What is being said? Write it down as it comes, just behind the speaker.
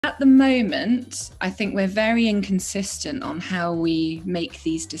At the moment, I think we're very inconsistent on how we make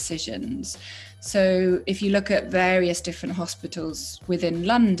these decisions. So if you look at various different hospitals within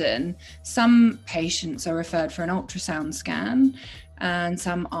London, some patients are referred for an ultrasound scan and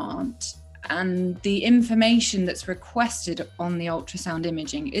some aren't. And the information that's requested on the ultrasound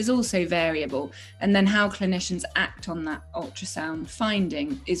imaging is also variable. And then how clinicians act on that ultrasound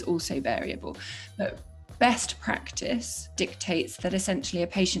finding is also variable. But best practice dictates that essentially a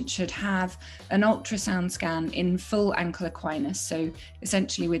patient should have an ultrasound scan in full ankle equinus, so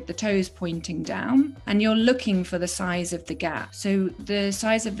essentially with the toes pointing down, and you're looking for the size of the gap. So the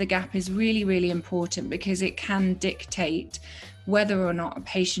size of the gap is really, really important because it can dictate whether or not a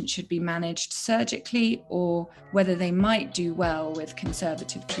patient should be managed surgically or whether they might do well with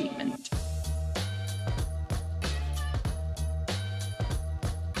conservative treatment.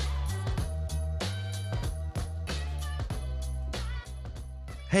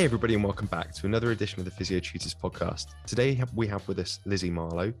 Hey everybody, and welcome back to another edition of the Physiotutors podcast. Today we have with us Lizzie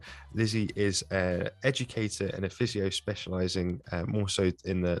Marlow. Lizzie is an educator and a physio specialising more so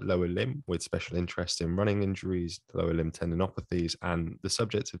in the lower limb, with special interest in running injuries, lower limb tendinopathies, and the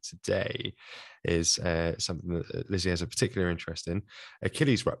subject of today is something that Lizzie has a particular interest in,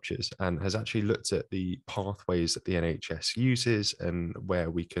 Achilles ruptures, and has actually looked at the pathways that the NHS uses and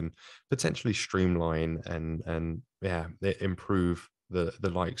where we can potentially streamline and improve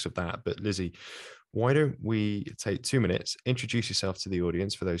the likes of that. But Lizzie, why don't we take 2 minutes, introduce yourself to the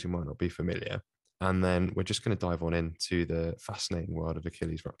audience for those who might not be familiar, and then we're just going to dive on into the fascinating world of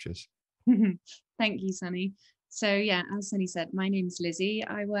Achilles ruptures. Thank you, Sunny. So yeah, as Sunny said, my name's Lizzie.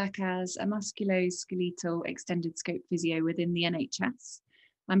 I work as a musculoskeletal extended scope physio within the NHS.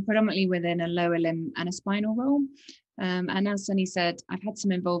 I'm predominantly within a lower limb and a spinal role. And as Sunny said, I've had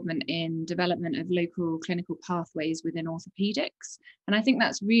some involvement in development of local clinical pathways within orthopedics. And I think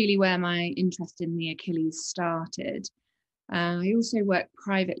that's really where my interest in the Achilles started. I also work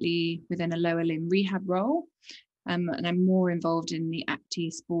privately within a lower limb rehab role. And I'm more involved in the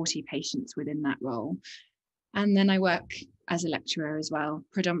active sporty patients within that role. And then I work as a lecturer as well,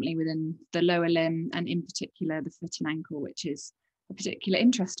 predominantly within the lower limb and in particular the foot and ankle, which is a particular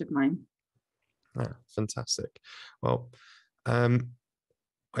interest of mine. Yeah, fantastic. Well,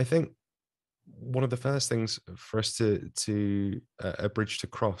 I think one of the first things for us to a bridge to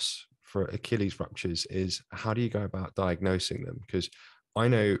cross for Achilles ruptures is, how do you go about diagnosing them? Because I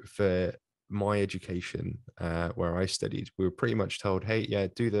know for my education, where I studied, we were pretty much told, hey, yeah,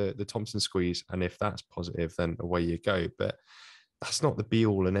 do the Thompson squeeze, and if that's positive, then away you go. But that's not the be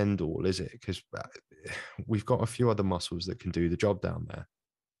all and end all, is it? Because we've got a few other muscles that can do the job down there.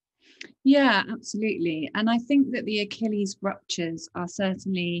 Yeah, absolutely. And I think that the Achilles ruptures are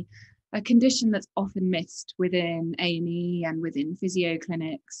certainly a condition that's often missed within A&E and within physio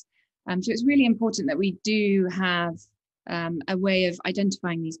clinics. So it's really important that we do have a way of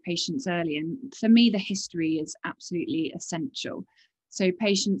identifying these patients early. And for me, the history is absolutely essential. So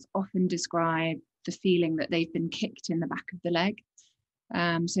patients often describe the feeling that they've been kicked in the back of the leg.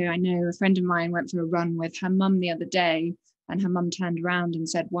 So I know a friend of mine went for a run with her mum the other day, and her mum turned around and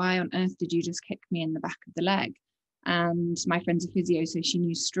said, "Why on earth did you just kick me in the back of the leg?" And my friend's a physio, so she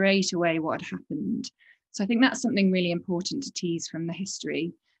knew straight away what had happened. So I think that's something really important to tease from the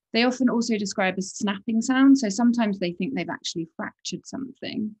history. They often also describe a snapping sound. So sometimes they think they've actually fractured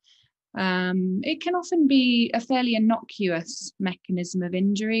something. It can often be a fairly innocuous mechanism of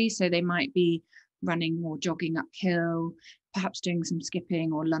injury. So they might be running or jogging uphill, perhaps doing some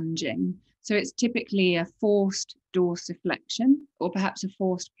skipping or lunging. So it's typically a forced dorsiflexion or perhaps a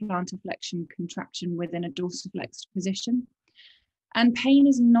forced plantar flexion contraction within a dorsiflexed position. And pain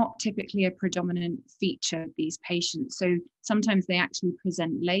is not typically a predominant feature of these patients. So sometimes they actually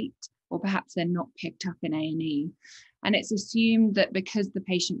present late, or perhaps they're not picked up in A&E. And it's assumed that because the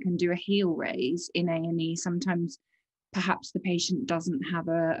patient can do a heel raise in A&E, sometimes perhaps the patient doesn't have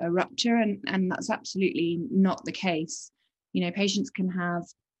a rupture, and that's absolutely not the case. You know, patients can have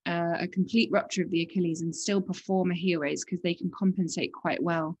a complete rupture of the Achilles and still perform a heel raise because they can compensate quite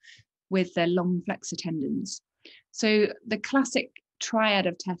well with their long flexor tendons. So the classic triad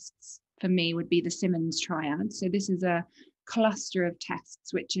of tests for me would be the Simmons triad. So this is a cluster of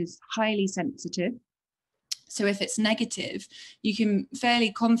tests which is highly sensitive. So if it's negative, you can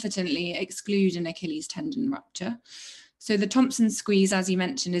fairly confidently exclude an Achilles tendon rupture. So the Thompson squeeze, as you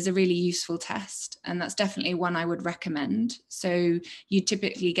mentioned, is a really useful test, and that's definitely one I would recommend. So you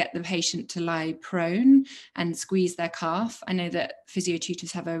typically get the patient to lie prone and squeeze their calf. I know that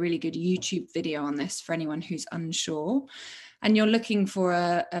Physiotutors have a really good YouTube video on this for anyone who's unsure. And you're looking for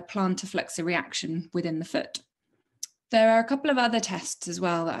a plantar flexor reaction within the foot. There are a couple of other tests as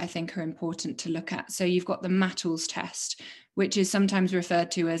well that I think are important to look at. So you've got the Mattels test, which is sometimes referred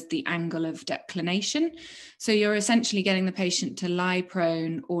to as the angle of declination. So you're essentially getting the patient to lie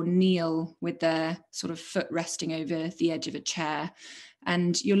prone or kneel with their sort of foot resting over the edge of a chair.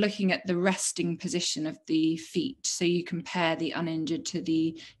 And you're looking at the resting position of the feet. So you compare the uninjured to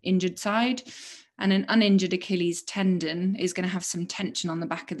the injured side. And an uninjured Achilles tendon is going to have some tension on the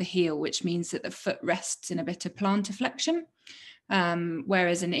back of the heel, which means that the foot rests in a bit of plantar flexion,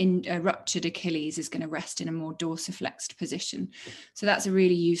 whereas a ruptured Achilles is going to rest in a more dorsiflexed position. So that's a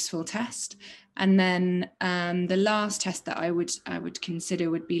really useful test. And then the last test that I would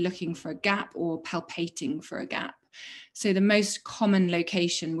consider would be looking for a gap or palpating for a gap. So the most common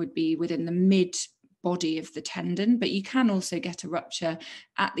location would be within the mid body of the tendon, but you can also get a rupture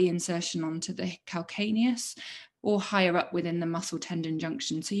at the insertion onto the calcaneus or higher up within the muscle tendon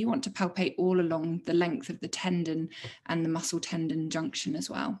junction. So you want to palpate all along the length of the tendon and the muscle tendon junction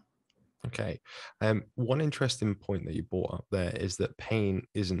as well. Okay. One interesting point that you brought up there is that pain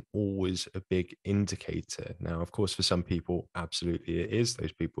isn't always a big indicator. Now, of course, for some people, absolutely it is.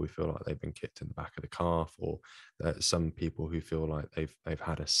 Those people who feel like they've been kicked in the back of the calf, or some people who feel like they've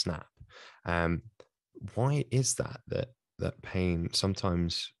had a snap. Why is that pain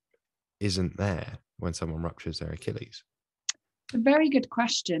sometimes isn't there when someone ruptures their Achilles? A very good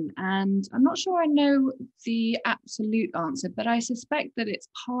question. And I'm not sure I know the absolute answer, but I suspect that it's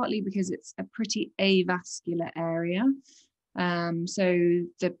partly because it's a pretty avascular area. So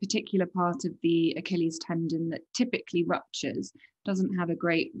the particular part of the Achilles tendon that typically ruptures doesn't have a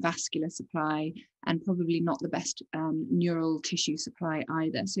great vascular supply and probably not the best neural tissue supply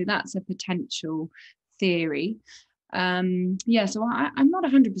either. So that's a potential theory. So I'm not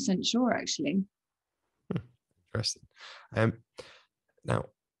 100% sure actually. Interesting. Now,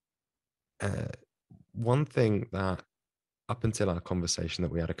 one thing that up until our conversation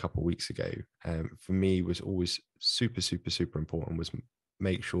that we had a couple of weeks ago, for me was always super, super, super important was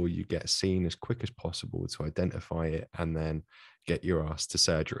make sure you get seen as quick as possible to identify it and then get your ass to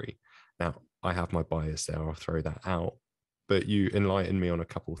surgery. Now, I have my bias there. I'll throw that out. But you enlightened me on a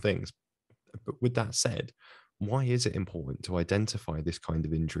couple of things. But with that said, why is it important to identify this kind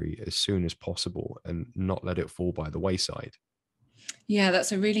of injury as soon as possible and not let it fall by the wayside? Yeah,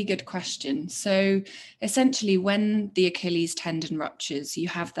 that's a really good question. So essentially, when the Achilles tendon ruptures, you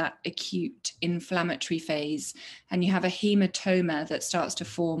have that acute inflammatory phase and you have a hematoma that starts to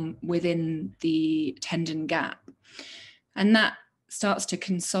form within the tendon gap. And that starts to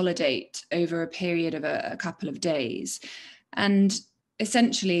consolidate over a period of a couple of days. And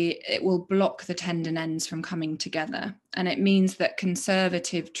essentially, it will block the tendon ends from coming together. And it means that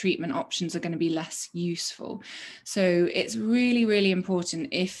conservative treatment options are going to be less useful. So it's really, really important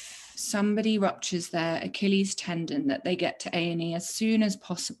if somebody ruptures their Achilles tendon that they get to A&E as soon as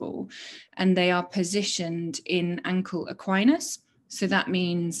possible and they are positioned in ankle equinus. So that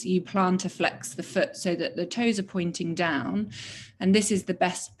means you plantar flex the foot so that the toes are pointing down. And this is the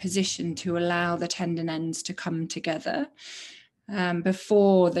best position to allow the tendon ends to come together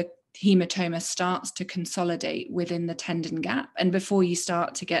before the hematoma starts to consolidate within the tendon gap and before you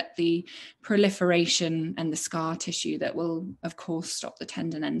start to get the proliferation and the scar tissue that will, of course, stop the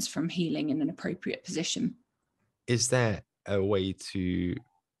tendon ends from healing in an appropriate position. Is there a way to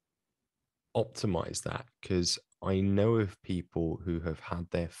optimize that? Because I know of people who have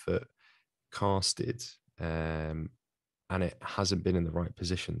had their foot casted and it hasn't been in the right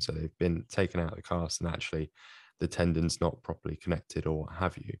position. So they've been taken out of the cast and actually the tendon's not properly connected or what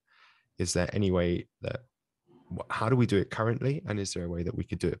have you. Is there any way that, how do we do it currently? And is there a way that we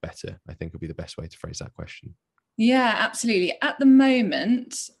could do it better? I think would be the best way to phrase that question. Yeah, absolutely. At the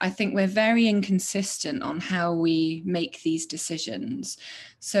moment, I think we're very inconsistent on how we make these decisions.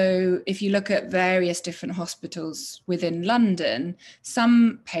 So if you look at various different hospitals within London,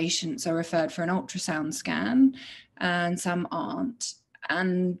 some patients are referred for an ultrasound scan and some aren't.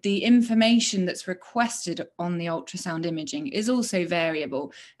 And the information that's requested on the ultrasound imaging is also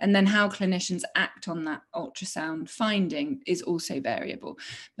variable. And then how clinicians act on that ultrasound finding is also variable.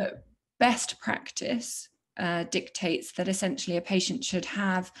 But best practice dictates that essentially a patient should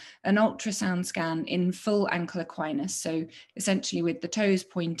have an ultrasound scan in full ankle equinus, so essentially with the toes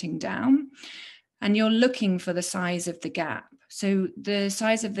pointing down, and you're looking for the size of the gap. So the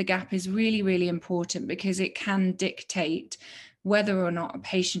size of the gap is really, really important because it can dictate whether or not a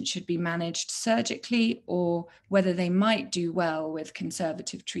patient should be managed surgically or whether they might do well with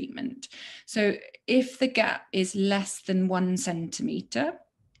conservative treatment. So if the gap is less than 1 centimetre,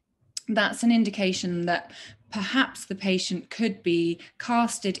 that's an indication that perhaps the patient could be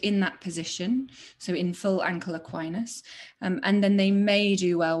casted in that position, so in full ankle equinus, and then they may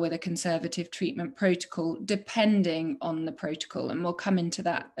do well with a conservative treatment protocol, depending on the protocol, and we'll come into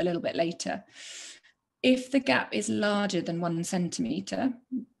that a little bit later. If the gap is larger than 1 centimetre,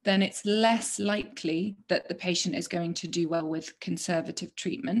 then it's less likely that the patient is going to do well with conservative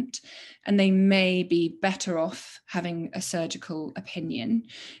treatment, and they may be better off having a surgical opinion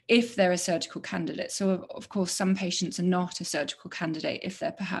if they're a surgical candidate. So, of course, some patients are not a surgical candidate if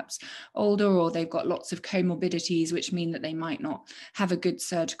they're perhaps older or they've got lots of comorbidities, which mean that they might not have a good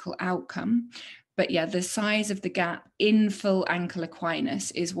surgical outcome. But yeah, the size of the gap in full ankle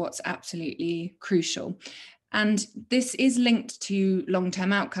equinus is what's absolutely crucial. And this is linked to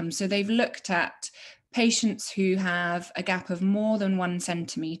long-term outcomes. So they've looked at patients who have a gap of more than 1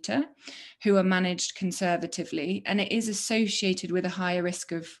 centimetre, who are managed conservatively, and it is associated with a higher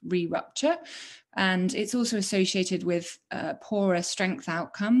risk of re-rupture. And it's also associated with poorer strength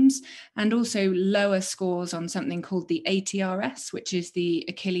outcomes and also lower scores on something called the ATRS, which is the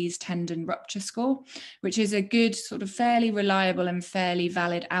Achilles Tendon Rupture score, which is a good sort of fairly reliable and fairly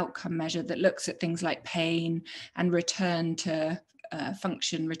valid outcome measure that looks at things like pain and return to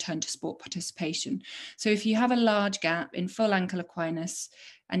function, return to sport participation. So if you have a large gap in full ankle equinus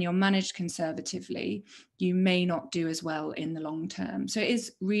and you're managed conservatively, you may not do as well in the long term. So it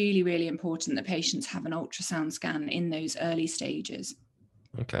is really, really important that patients have an ultrasound scan in those early stages.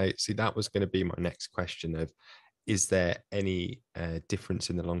 Okay, see, that was going to be my next question of, is there any difference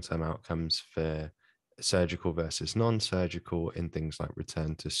in the long-term outcomes for surgical versus non-surgical in things like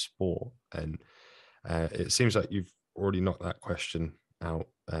return to sport? And it seems like you've already knocked that question out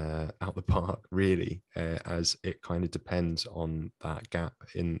the park, really, as it kind of depends on that gap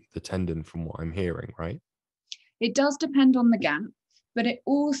in the tendon from what I'm hearing, right? It does depend on the gap, but it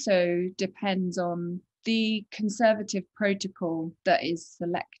also depends on the conservative protocol that is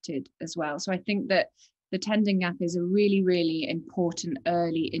selected as well. So I think that the tendon gap is a really, really important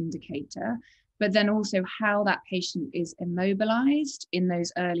early indicator, but then also how that patient is immobilized in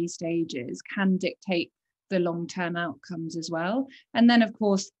those early stages can dictate the long-term outcomes as well. And then, of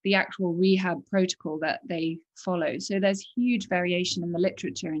course, the actual rehab protocol that they follow. So there's huge variation in the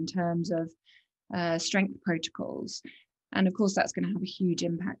literature in terms of strength protocols. And of course, that's going to have a huge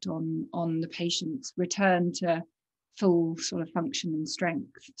impact on the patient's return to full sort of function and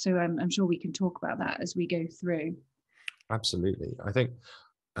strength. So I'm sure we can talk about that as we go through. Absolutely. I think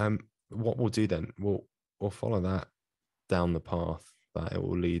what we'll do then, we'll follow that down the path that it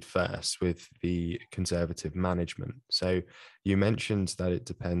will lead first with the conservative management. So you mentioned that it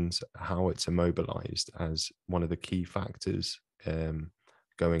depends how it's immobilized as one of the key factors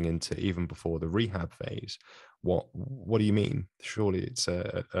going into even before the rehab phase. What do you mean? Surely it's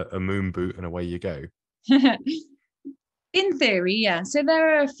a moon boot and away you go. In theory, yeah. So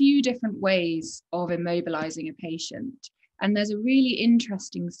there are a few different ways of immobilizing a patient. And there's a really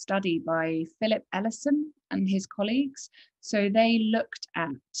interesting study by Philip Ellison and his colleagues. So they looked at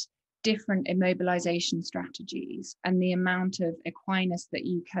different immobilization strategies and the amount of equinus that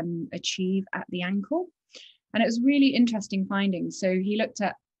you can achieve at the ankle. And it was really interesting findings. So he looked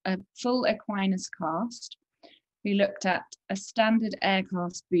at a full equinus cast. He looked at a standard air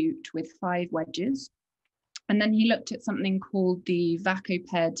cast boot with 5 wedges. And then he looked at something called the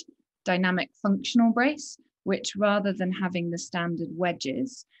Vacoped dynamic functional brace, which rather than having the standard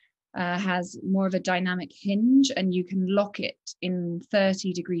wedges, has more of a dynamic hinge, and you can lock it in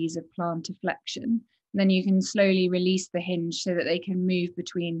 30 degrees of plantar flexion. And then you can slowly release the hinge so that they can move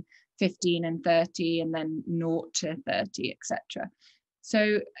between 15 and 30 and then 0 to 30, etc.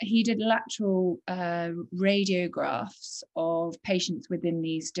 So he did lateral radiographs of patients within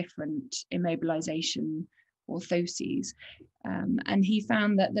these different immobilization orthoses. And he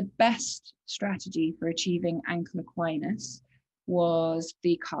found that the best strategy for achieving ankle equinus was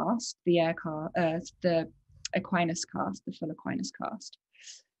the cast, the equinus cast, the full equinus cast.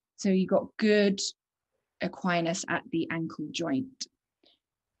 So you got good equinus at the ankle joint.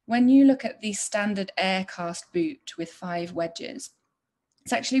 When you look at the standard air cast boot with 5 wedges,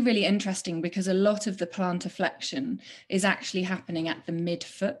 it's actually really interesting because a lot of the plantar flexion is actually happening at the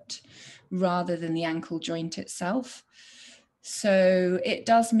midfoot rather than the ankle joint itself. So it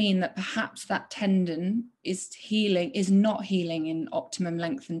does mean that perhaps that tendon is not healing in optimum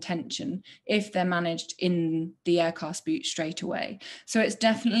length and tension if they're managed in the air cast boot straight away. So it's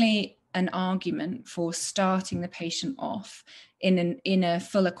definitely an argument for starting the patient off in a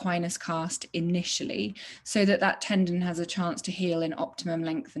full Aquinas cast initially, so that that tendon has a chance to heal in optimum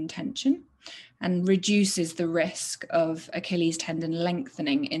length and tension, and reduces the risk of Achilles tendon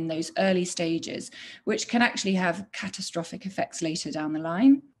lengthening in those early stages, which can actually have catastrophic effects later down the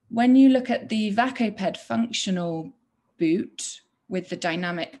line. When you look at the Vacoped functional boot with the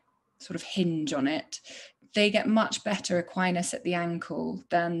dynamic sort of hinge on it, they get much better Aquinas at the ankle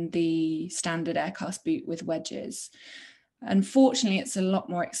than the standard aircast boot with wedges. Unfortunately, it's a lot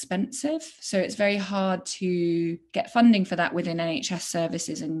more expensive, so it's very hard to get funding for that within NHS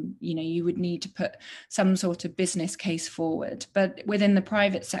services, and you would need to put some sort of business case forward. But within the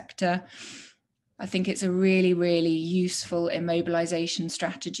private sector, I think it's a really, really useful immobilization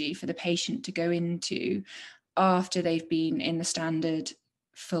strategy for the patient to go into after they've been in the standard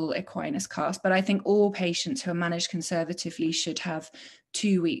full Aquinas cast. But I think all patients who are managed conservatively should have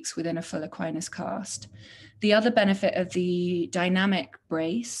 2 weeks within a full Aquinas cast. The other benefit of the dynamic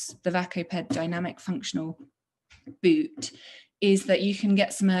brace, the Vacoped dynamic functional boot, is that you can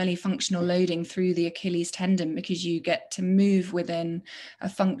get some early functional loading through the Achilles tendon, because you get to move within a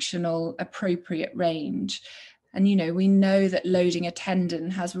functional appropriate range. And, we know that loading a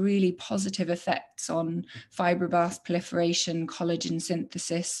tendon has really positive effects on fibroblast proliferation, collagen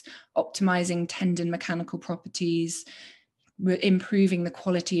synthesis, optimizing tendon mechanical properties, improving the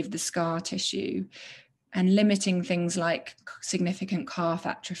quality of the scar tissue, and limiting things like significant calf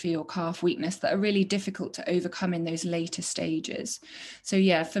atrophy or calf weakness that are really difficult to overcome in those later stages. So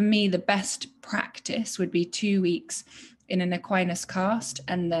yeah, for me, the best practice would be 2 weeks in an Aquinas cast,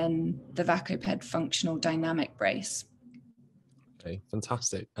 and then the Vacoped functional dynamic brace. Okay,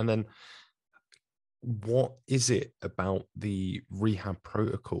 fantastic. And then what is it about the rehab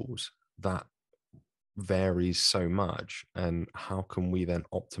protocols that varies so much, and how can we then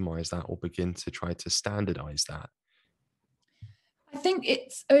optimize that or begin to try to standardize that? I think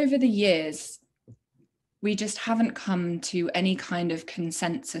it's over the years, we just haven't come to any kind of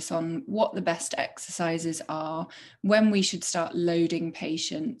consensus on what the best exercises are, when we should start loading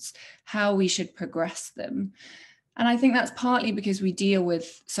patients, how we should progress them. And I think that's partly because we deal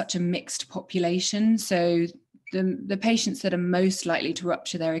with such a mixed population. So the patients that are most likely to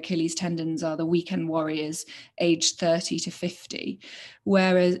rupture their Achilles tendons are the weekend warriors aged 30 to 50.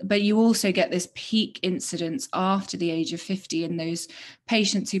 But you also get this peak incidence after the age of 50 in those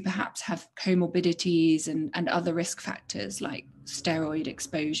patients who perhaps have comorbidities and other risk factors like steroid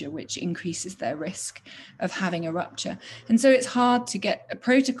exposure, which increases their risk of having a rupture. And so it's hard to get a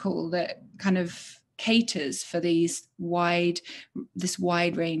protocol that kind of caters for this wide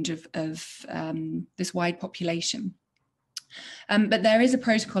range of this wide population. But there is a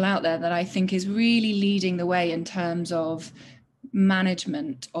protocol out there that I think is really leading the way in terms of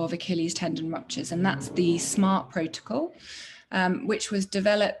management of Achilles tendon ruptures, and that's the SMART protocol, which was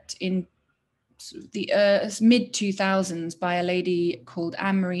developed in the mid 2000s by a lady called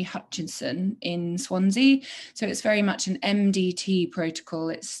Anne-Marie Hutchinson in Swansea. So it's very much an MDT protocol.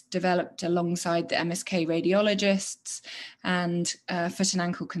 It's developed alongside the MSK radiologists and foot and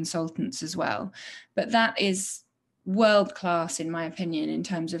ankle consultants as well. But that is world class, in my opinion, in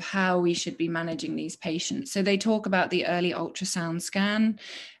terms of how we should be managing these patients. So they talk about the early ultrasound scan,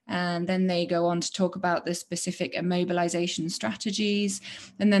 and then they go on to talk about the specific immobilization strategies.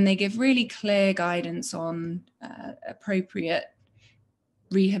 And then they give really clear guidance on appropriate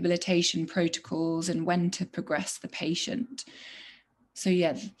rehabilitation protocols and when to progress the patient. So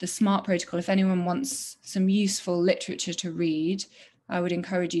yeah, the SMART protocol, if anyone wants some useful literature to read, I would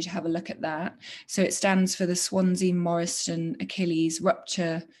encourage you to have a look at that. So it stands for the Swansea Morriston Achilles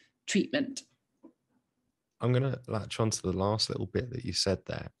Rupture Treatment. I'm going to latch on to the last little bit that you said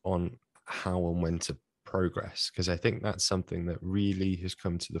there on how and when to progress, because I think that's something that really has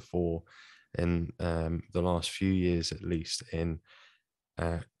come to the fore in the last few years, at least, in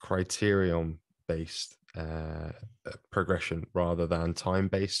criterion-based progression rather than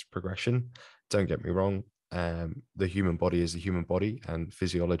time-based progression. Don't get me wrong, the human body is the human body, and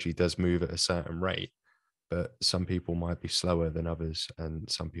physiology does move at a certain rate. But some people might be slower than others, and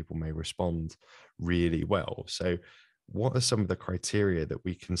some people may respond really well. So what are some of the criteria that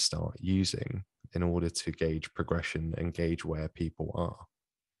we can start using in order to gauge progression and gauge where people are?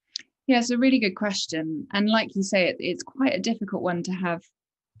 Yeah, it's a really good question. And like you say, it's quite a difficult one to have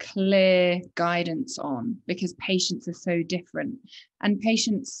clear guidance on, because patients are so different. And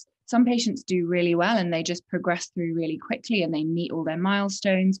some patients do really well and they just progress through really quickly and they meet all their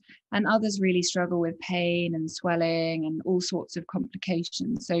milestones, and others really struggle with pain and swelling and all sorts of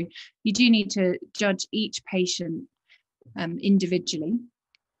complications. So you do need to judge each patient individually.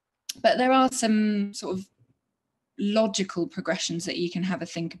 But there are some sort of logical progressions that you can have a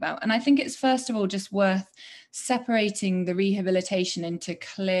think about. And I think it's first of all just worth separating the rehabilitation into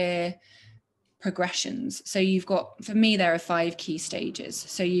clear progressions. So you've got, for me, there are 5 key stages.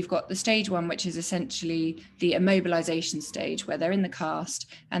 So you've got the stage 1, which is essentially the immobilization stage, where they're in the cast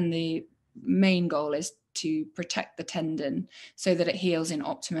and the main goal is to protect the tendon so that it heals in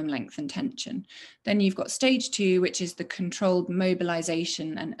optimum length and tension. Then you've got stage 2, which is the controlled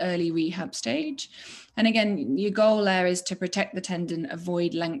mobilization and early rehab stage. And again, your goal there is to protect the tendon,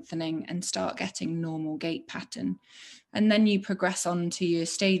 avoid lengthening, and start getting normal gait pattern. And then you progress on to your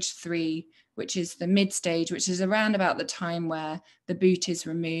stage 3, which is the mid stage, which is around about the time where the boot is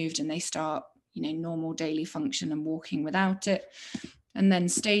removed and they start, normal daily function and walking without it. And then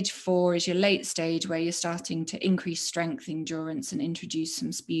stage 4 is your late stage, where you're starting to increase strength, endurance, and introduce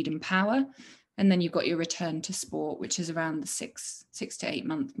some speed and power. And then you've got your return to sport, which is around the 6 to 8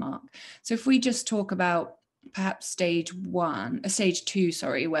 month mark. So if we just talk about perhaps stage 2,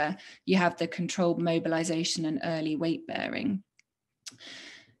 where you have the controlled mobilization and early weight bearing.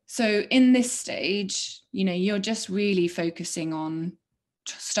 So in this stage, you're just really focusing on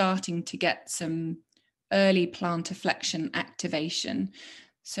starting to get some early plantar flexion activation.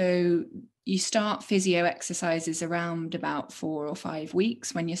 So you start physio exercises around about 4 or 5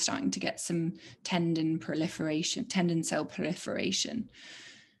 weeks when you're starting to get some tendon cell proliferation.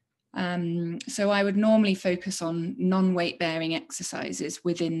 So I would normally focus on non-weight bearing exercises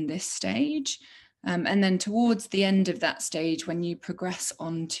within this stage. And then towards the end of that stage, when you progress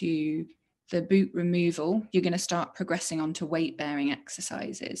onto the boot removal, you're going to start progressing onto weight bearing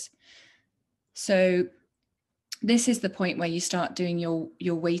exercises. So this is the point where you start doing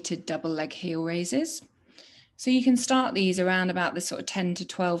your weighted double leg heel raises. So you can start these around about the sort of 10 to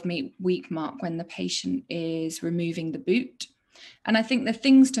 12 week mark when the patient is removing the boot. And I think the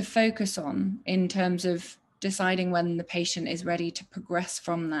things to focus on in terms of deciding when the patient is ready to progress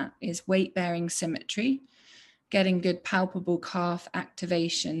from that is weight bearing symmetry, getting good palpable calf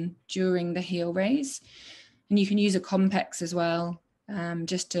activation during the heel raise. And you can use a Compex as well,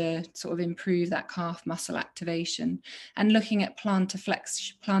 just to sort of improve that calf muscle activation, and looking at plantar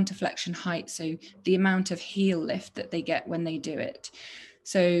flexion height, so the amount of heel lift that they get when they do it.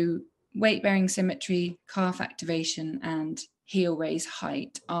 So weight bearing symmetry, calf activation, and heel raise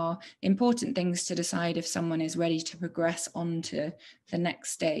height are important things to decide if someone is ready to progress onto the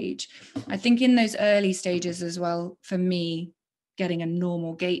next stage. I think in those early stages as well, for me, getting a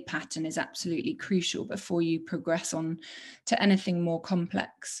normal gait pattern is absolutely crucial before you progress on to anything more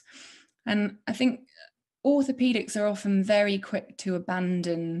complex. And I think orthopedics are often very quick to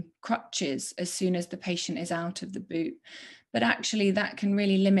abandon crutches as soon as the patient is out of the boot. But actually that can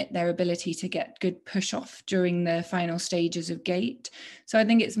really limit their ability to get good push off during the final stages of gait. So I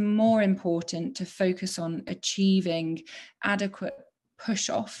think it's more important to focus on achieving adequate push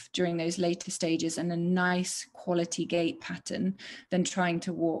off during those later stages and a nice quality gait pattern than trying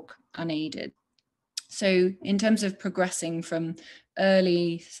to walk unaided. So in terms of progressing from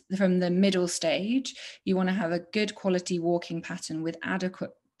the middle stage, you want to have a good quality walking pattern with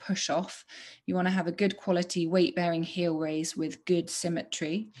adequate push off. You want to have a good quality weight bearing heel raise with good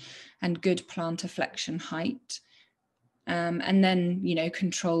symmetry and good plantar flexion height. And then,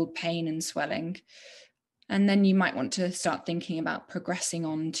 controlled pain and swelling. And then you might want to start thinking about progressing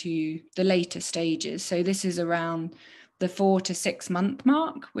on to the later stages. So this is around the 4 to 6 month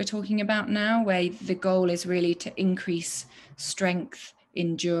mark we're talking about now, where the goal is really to increase strength,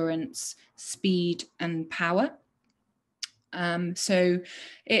 endurance, speed, and power. So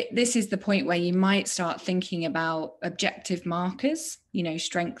this is the point where you might start thinking about objective markers,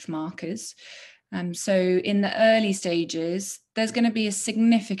 strength markers. So in the early stages, there's going to be a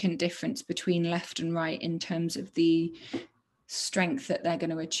significant difference between left and right in terms of the strength that they're going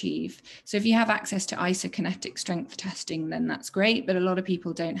to achieve. So if you have access to isokinetic strength testing, then that's great, but a lot of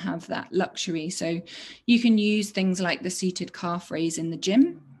people don't have that luxury. So you can use things like the seated calf raise in the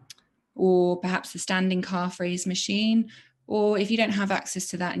gym, or perhaps the standing calf raise machine. Or if you don't have access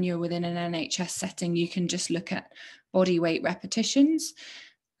to that and you're within an NHS setting, you can just look at body weight repetitions,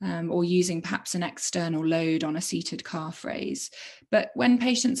 or using perhaps an external load on a seated calf raise. But when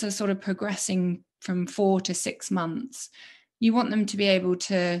patients are sort of progressing from 4 to 6 months, you want them to be able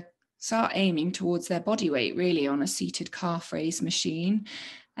to start aiming towards their body weight really on a seated calf raise machine.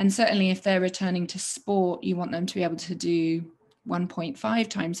 And certainly if they're returning to sport, you want them to be able to do 1.5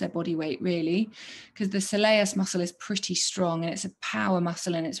 times their body weight really, because the soleus muscle is pretty strong and it's a power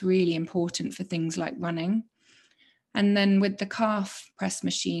muscle and it's really important for things like running. And then with the calf press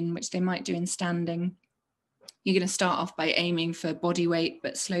machine, which they might do in standing, you're going to start off by aiming for body weight,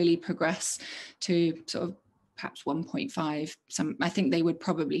 but slowly progress to sort of perhaps 1.5. I think they would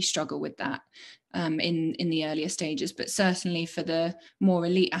probably struggle with that in the earlier stages, but certainly for the more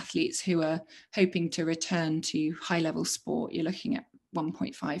elite athletes who are hoping to return to high level sport, you're looking at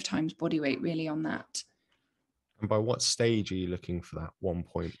 1.5 times body weight really on that. And by what stage are you looking for that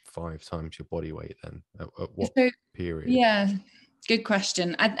 1.5 times your body weight then? At what period? Yeah, good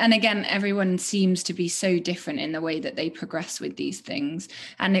question. And again, everyone seems to be so different in the way that they progress with these things.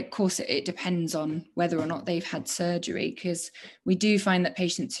 And of course, it depends on whether or not they've had surgery, because we do find that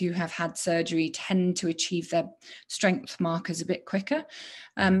patients who have had surgery tend to achieve their strength markers a bit quicker.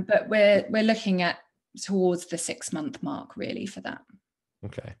 But we're looking at towards the 6-month mark really for that.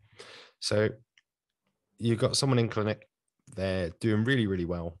 Okay. So you've got someone in clinic, they're doing really, really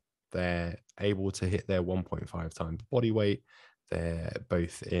well. They're able to hit their 1.5 times body weight. They're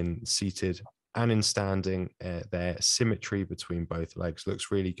both in seated and in standing. Their symmetry between both legs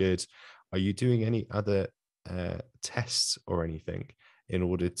looks really good. Are you doing any other tests or anything in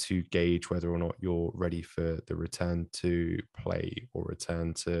order to gauge whether or not you're ready for the return to play or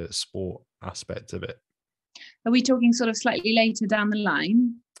return to sport aspect of it? Are we talking sort of slightly later down the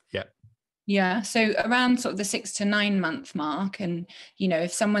line? Yeah. Yeah, so around sort of the 6 to 9 month mark, and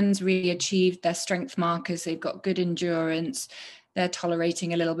if someone's really achieved their strength markers, they've got good endurance, they're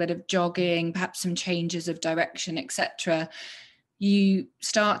tolerating a little bit of jogging, perhaps some changes of direction, etc., you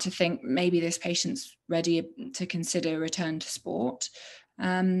start to think maybe this patient's ready to consider return to sport.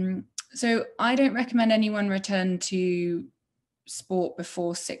 So I don't recommend anyone return to sport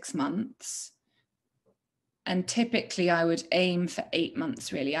before 6 months. And typically I would aim for 8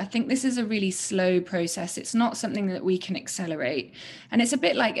 months, really. I think this is a really slow process. It's not something that we can accelerate. And it's a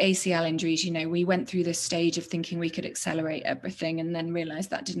bit like ACL injuries. We went through this stage of thinking we could accelerate everything and then realized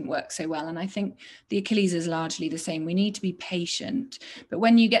that didn't work so well. And I think the Achilles is largely the same. We need to be patient. But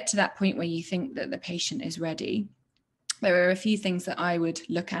when you get to that point where you think that the patient is ready, there are a few things that I would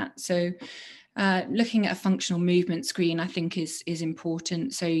look at. So looking at a functional movement screen, I think is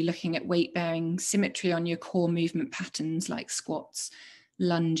important. So looking at weight bearing symmetry on your core movement patterns like squats,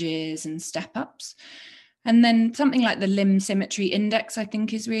 lunges and step ups. And then something like the limb symmetry index, I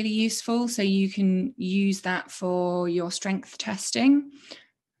think is really useful. So you can use that for your strength testing,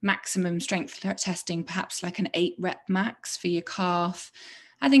 maximum strength testing, perhaps like an 8 rep max for your calf.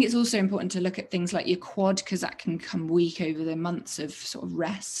 I think it's also important to look at things like your quad, because that can come weak over the months of sort of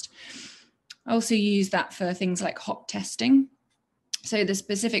rest. I also use that for things like hop testing. So the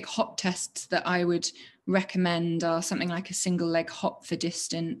specific hop tests that I would recommend are something like a single leg hop for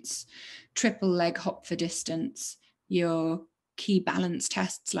distance, triple leg hop for distance, your key balance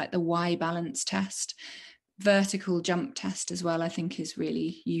tests like the Y balance test, vertical jump test as well, I think is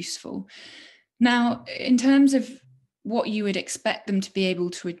really useful. Now, in terms of what you would expect them to be able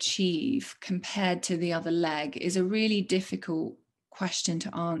to achieve compared to the other leg is a really difficult question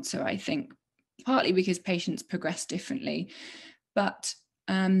to answer, I think, partly because patients progress differently, but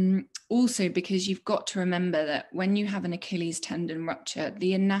also because you've got to remember that when you have an Achilles tendon rupture,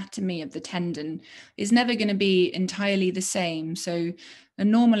 the anatomy of the tendon is never going to be entirely the same. So a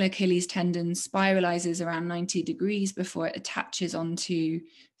normal Achilles tendon spiralizes around 90 degrees before it attaches onto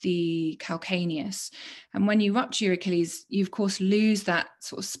the calcaneus. And when you rupture your Achilles, you of course lose that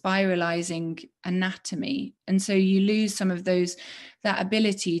sort of spiralizing anatomy. And so you lose some of that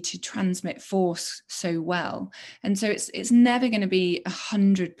ability to transmit force so well. And so it's never going to be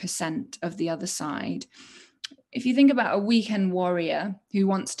 100% of the other side. If you think about a weekend warrior who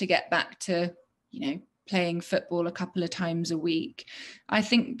wants to get back to, playing football a couple of times a week, I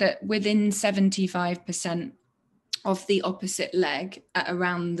think that within 75% of the opposite leg at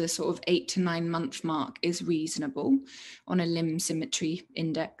around the sort of 8 to 9 month mark is reasonable on a limb symmetry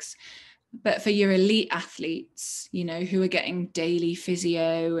index. But for your elite athletes, who are getting daily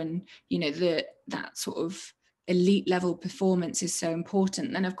physio and, that sort of elite level performance is so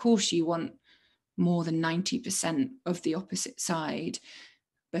important, then of course you want more than 90% of the opposite side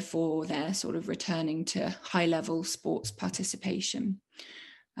before they're sort of returning to high level sports participation.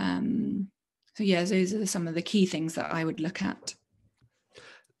 So yeah, those are some of the key things that I would look at.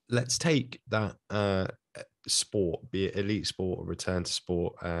 Let's take that sport, be it elite sport or return to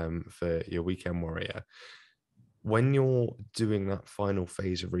sport, for your weekend warrior. When you're doing that final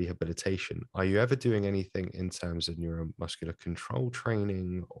phase of rehabilitation, are you ever doing anything in terms of neuromuscular control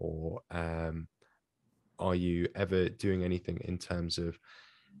training, or are you ever doing anything in terms of,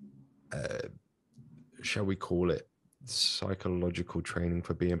 shall we call it, psychological training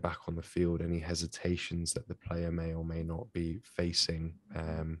for being back on the field? Any hesitations that the player may or may not be facing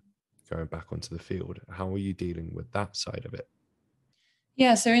going back onto the field. How are you dealing with that side of it?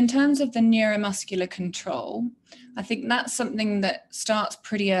 Yeah, so in terms of the neuromuscular control, I think that's something that starts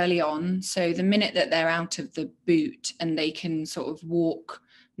pretty early on. So the minute that they're out of the boot and they can sort of walk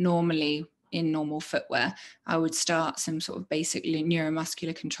normally in normal footwear, I would start some sort of basically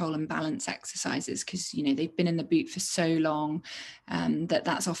neuromuscular control and balance exercises, because, you know, they've been in the boot for so long that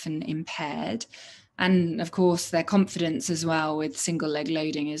that's often impaired. And of course, their confidence as well with single leg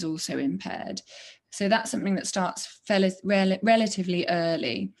loading is also impaired. So that's something that starts relatively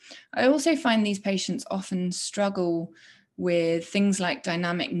early. I also find these patients often struggle with things like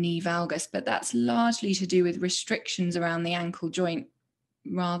dynamic knee valgus, but that's largely to do with restrictions around the ankle joint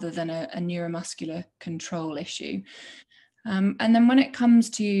rather than a neuromuscular control issue. And then when it comes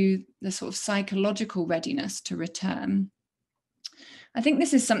to the sort of psychological readiness to return, I think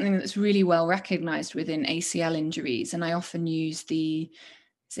this is something that's really well recognized within ACL injuries. And I often use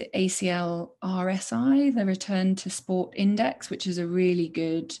is it ACL RSI, the Return to Sport Index, which is a really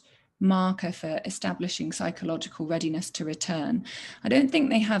good marker for establishing psychological readiness to return. I don't think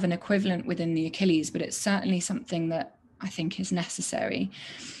they have an equivalent within the Achilles, but it's certainly something that I think is necessary,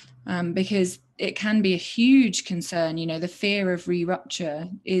 because it can be a huge concern. You know, the fear of re-rupture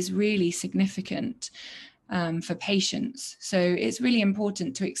is really significant for patients. So it's really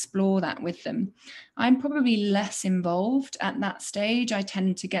important to explore that with them. I'm probably less involved at that stage. I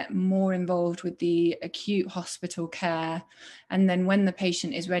tend to get more involved with the acute hospital care. And then when the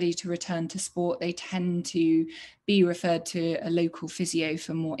patient is ready to return to sport, they tend to be referred to a local physio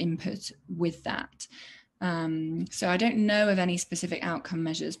for more input with that. So I don't know of any specific outcome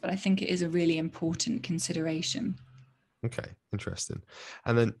measures, but I think it is a really important consideration. Okay, interesting.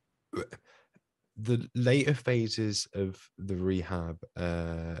 And then the later phases of the rehab,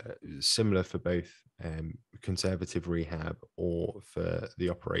 similar for both conservative rehab or for the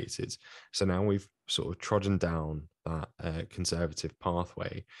operated. So now we've sort of trodden down that conservative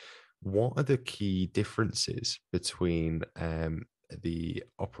pathway. What are the key differences between the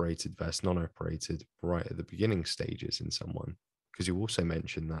operated versus non-operated right at the beginning stages in someone? Because you also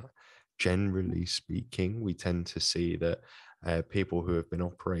mentioned that generally speaking, we tend to see that people who have been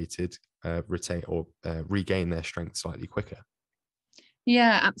operated retain or regain their strength slightly quicker.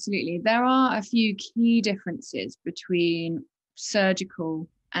 Yeah, absolutely. There are a few key differences between surgical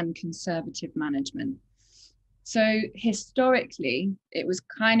and conservative management. So historically, it was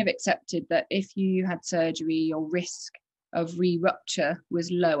kind of accepted that if you had surgery, your risk of re-rupture was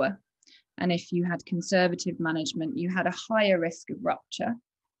lower. And if you had conservative management, you had a higher risk of rupture,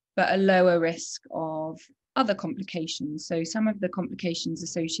 but a lower risk of other complications. So some of the complications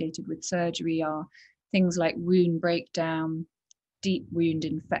associated with surgery are things like wound breakdown, deep wound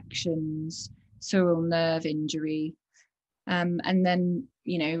infections, sural nerve injury. And then,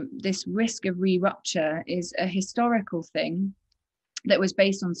 you know, this risk of re-rupture is a historical thing that was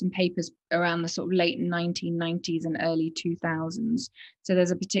based on some papers around the sort of late 1990s and early 2000s. So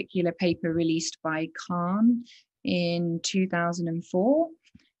there's a particular paper released by Khan in 2004.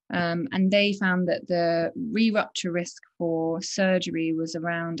 And they found that the re-rupture risk for surgery was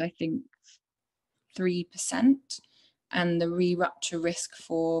around, I think, 3%. And the re-rupture risk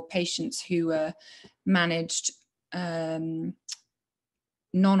for patients who were managed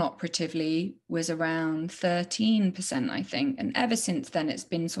non-operatively was around 13%, I think. And ever since then, it's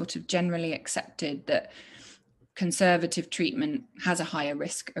been sort of generally accepted that conservative treatment has a higher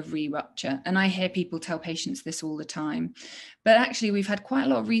risk of re-rupture. And I hear people tell patients this all the time. But actually, we've had quite a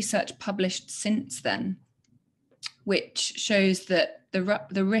lot of research published since then, which shows that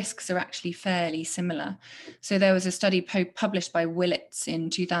the risks are actually fairly similar. So there was a study published by Willits in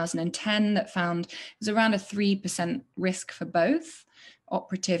 2010 that found it was around a 3% risk for both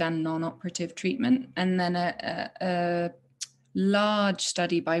operative and non-operative treatment. And then a large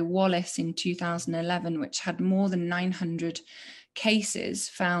study by Wallace in 2011, which had more than 900 cases,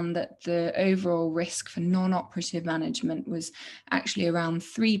 found that the overall risk for non-operative management was actually around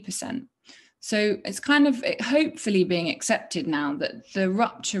 3%. So it's kind of hopefully being accepted now that the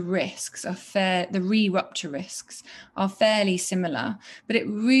rupture risks are the re-rupture risks are fairly similar, but it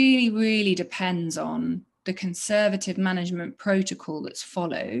really, really depends on the conservative management protocol that's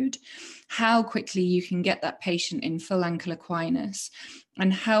followed, how quickly you can get that patient in full ankle equinus,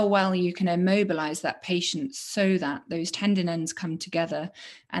 and how well you can immobilize that patient so that those tendon ends come together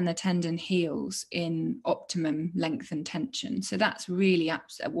and the tendon heals in optimum length and tension. So that's really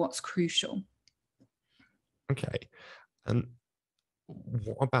what's crucial. Okay. And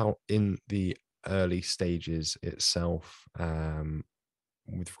what about in the early stages itself,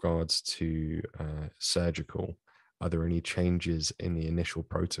 with regards to surgical? Are there any changes in the initial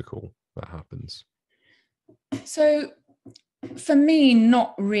protocol that happens? So for me,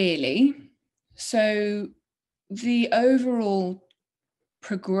 not really. So the overall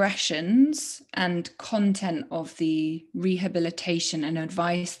progressions and content of the rehabilitation and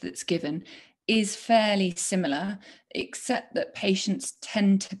advice that's given is fairly similar, except that patients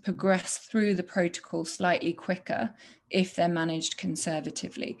tend to progress through the protocol slightly quicker if they're managed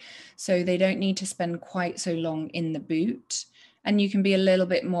conservatively. So they don't need to spend quite so long in the boot, and you can be a little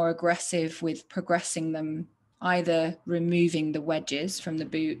bit more aggressive with progressing them, either removing the wedges from the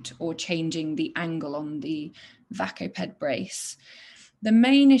boot or changing the angle on the vacoped brace. The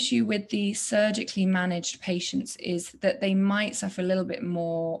main issue with the surgically managed patients is that they might suffer a little bit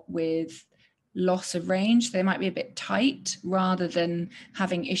more with loss of range. They might be a bit tight rather than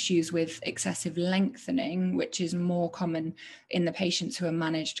having issues with excessive lengthening, which is more common in the patients who are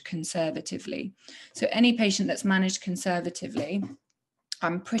managed conservatively. So any patient that's managed conservatively,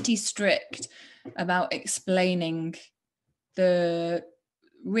 I'm pretty strict about explaining the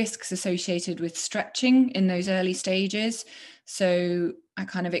risks associated with stretching in those early stages. So I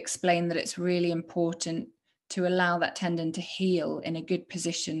kind of explain that it's really important to allow that tendon to heal in a good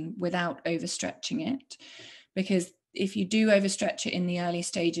position without overstretching it, because if you do overstretch it in the early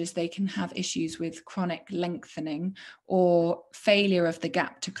stages, they can have issues with chronic lengthening or failure of the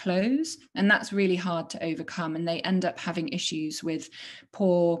gap to close. And that's really hard to overcome. And they end up having issues with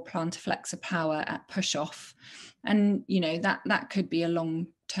poor plantar flexor power at push off. And, you know, that could be a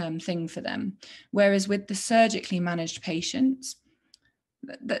long-term thing for them. Whereas with the surgically managed patients,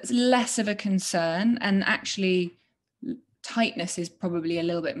 that's less of a concern, and actually tightness is probably a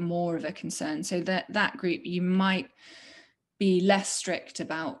little bit more of a concern. So that group, you might be less strict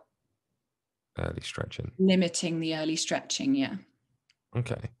about Early stretching, limiting the early stretching. Yeah.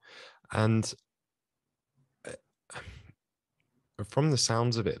 Okay. And from the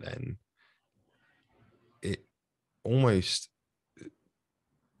sounds of it, then it almost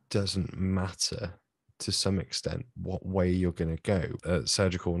doesn't matter to some extent what way you're going to go,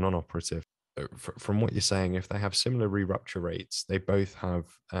 surgical, non-operative. From what you're saying, if they have similar re-rupture rates, they both have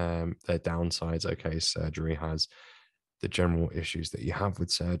their downsides. Okay, surgery has the general issues that you have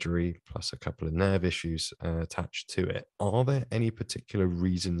with surgery, plus a couple of nerve issues attached to it. Are there any particular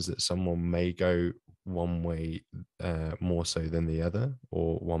reasons that someone may go one way more so than the other,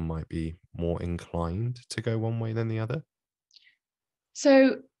 or one might be more inclined to go one way than the other?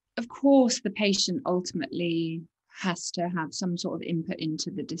 So, of course, the patient ultimately has to have some sort of input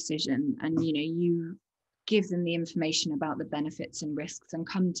into the decision, and you give them the information about the benefits and risks and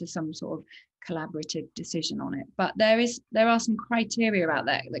come to some sort of collaborative decision on it. But there are some criteria out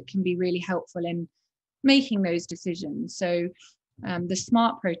there that can be really helpful in making those decisions. So the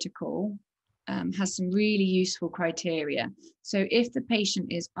SMART protocol has some really useful criteria. So if the patient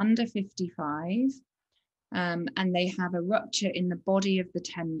is under 55 and they have a rupture in the body of the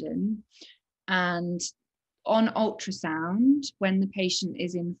tendon, and on ultrasound, when the patient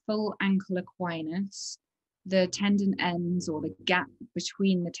is in full ankle equinus, the tendon ends, or the gap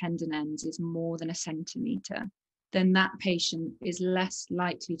between the tendon ends, is more than a centimetre, then that patient is less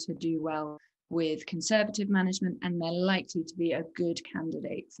likely to do well with conservative management, and they're likely to be a good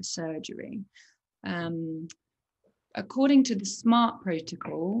candidate for surgery. According to the SMART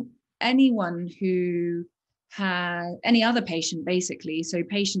protocol, anyone who has any other patient, basically, so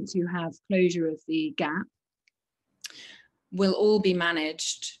patients who have closure of the gap, will all be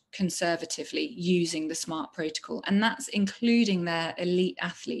managed conservatively using the SMART protocol. And that's including their elite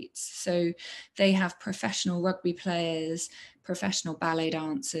athletes. So they have professional rugby players, professional ballet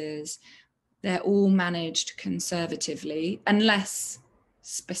dancers. They're all managed conservatively, unless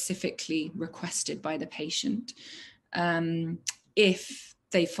specifically requested by the patient, if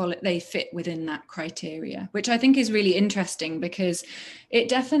they fit within that criteria, which I think is really interesting, because it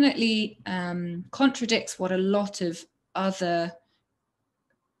definitely contradicts what a lot of other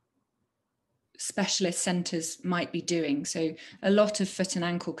specialist centres might be doing. So a lot of foot and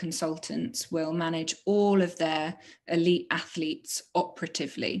ankle consultants will manage all of their elite athletes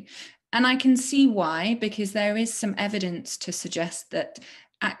operatively. And I can see why, because there is some evidence to suggest that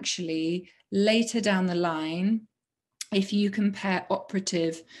actually later down the line, if you compare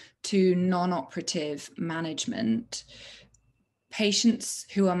operative to non-operative management, patients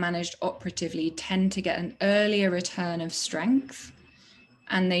who are managed operatively tend to get an earlier return of strength,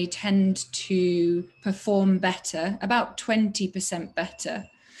 and they tend to perform better, about 20% better,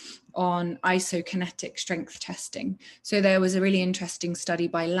 on isokinetic strength testing. So there was a really interesting study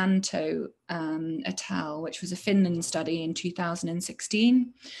by Lanto et al., which was a Finland study in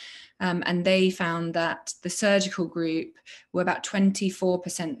 2016. And they found that the surgical group were about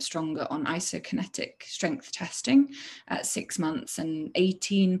 24% stronger on isokinetic strength testing at 6 months and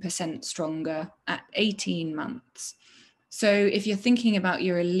 18% stronger at 18 months. So if you're thinking about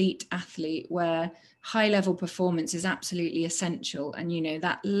your elite athlete where high level performance is absolutely essential, and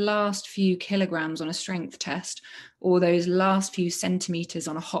that last few kilograms on a strength test or those last few centimeters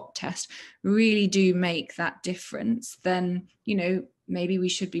on a hop test really do make that difference, then maybe we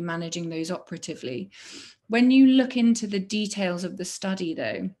should be managing those operatively. When you look into the details of the study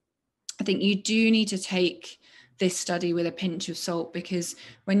though, I think you do need to take this study with a pinch of salt, because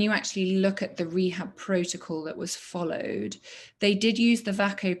when you actually look at the rehab protocol that was followed, they did use the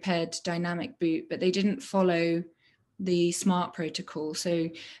Vacoped dynamic boot, but they didn't follow the SMART protocol. So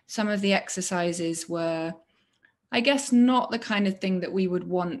some of the exercises were, I guess, not the kind of thing that we would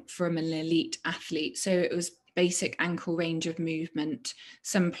want from an elite athlete. So it was basic ankle range of movement,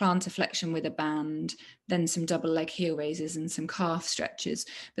 some plantar flexion with a band, then some double leg heel raises and some calf stretches.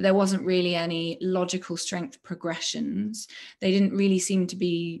 But there wasn't really any logical strength progressions. They didn't really seem to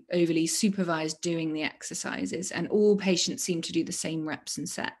be overly supervised doing the exercises, and all patients seemed to do the same reps and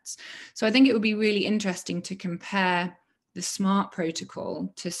sets. So I think it would be really interesting to compare the SMART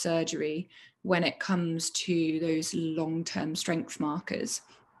protocol to surgery when it comes to those long-term strength markers.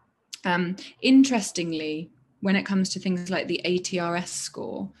 Interestingly, when it comes to things like the ATRS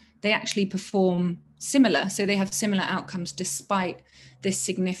score, they actually perform similar. So they have similar outcomes despite this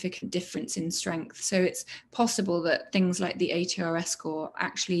significant difference in strength. So it's possible that things like the ATRS score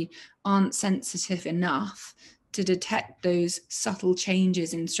actually aren't sensitive enough to detect those subtle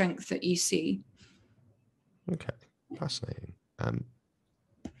changes in strength that you see. Okay, fascinating.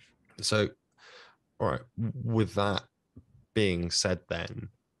 So, all right, with that being said, then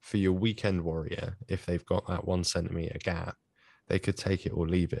for your weekend warrior, if they've got that 1 centimeter gap, they could take it or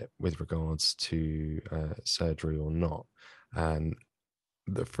leave it with regards to surgery or not. And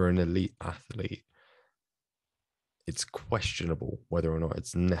for an elite athlete, it's questionable whether or not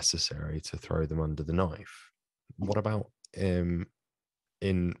it's necessary to throw them under the knife. What about in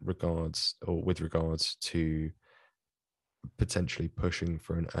regards or with regards to potentially pushing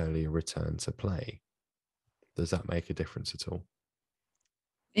for an earlier return to play? Does that make a difference at all?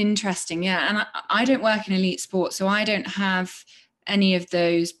 Interesting. Yeah. And I don't work in elite sports, so I don't have any of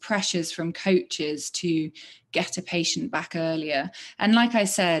those pressures from coaches to get a patient back earlier. And like I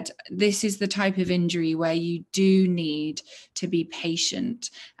said, this is the type of injury where you do need to be patient.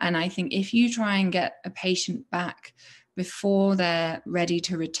 And I think if you try and get a patient back before they're ready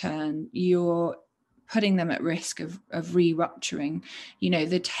to return, you're putting them at risk of re-rupturing.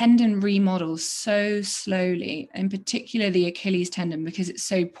 The tendon remodels so slowly, in particular the Achilles tendon, because it's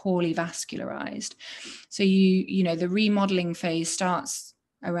so poorly vascularized. So the remodeling phase starts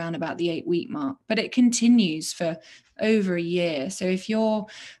around about the 8-week mark, but it continues for over a year. So if you're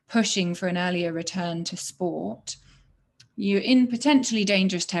pushing for an earlier return to sport, you're in potentially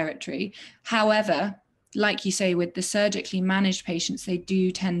dangerous territory. However, like you say, with the surgically managed patients, they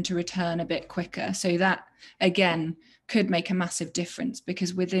do tend to return a bit quicker. So that, again, could make a massive difference,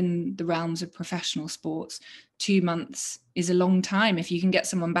 because within the realms of professional sports, 2 months is a long time. If you can get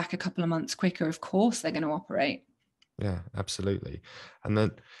someone back a couple of months quicker, of course, they're going to operate. Yeah, absolutely. And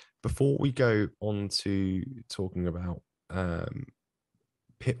then before we go on to talking about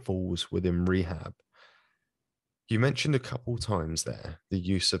pitfalls within rehab, you mentioned a couple times there the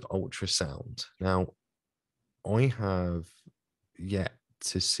use of ultrasound. Now, I have yet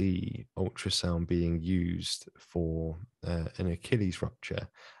to see ultrasound being used for an Achilles rupture.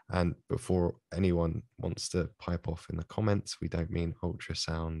 And before anyone wants to pipe off in the comments, we don't mean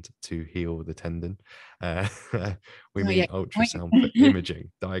ultrasound to heal the tendon. We mean ultrasound for imaging,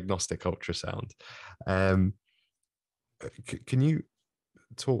 diagnostic ultrasound. Can you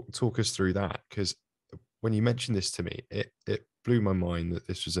talk us through that? Because when you mentioned this to me, it blew my mind that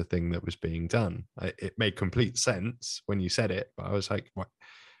this was a thing that was being done. It made complete sense when you said it, but I was like,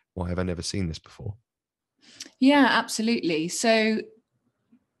 why have I never seen this before? Yeah, absolutely. So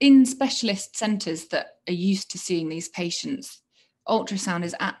in specialist centres that are used to seeing these patients, ultrasound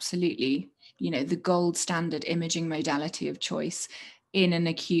is absolutely, the gold standard imaging modality of choice in an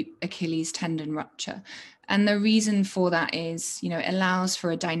acute Achilles tendon rupture. And the reason for that is, it allows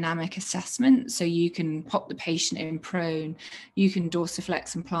for a dynamic assessment. So you can pop the patient in prone, you can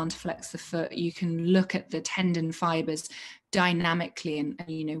dorsiflex and plantarflex the foot, you can look at the tendon fibers dynamically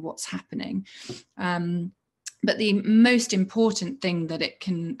and what's happening. But the most important thing that it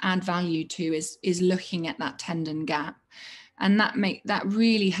can add value to is looking at that tendon gap. And that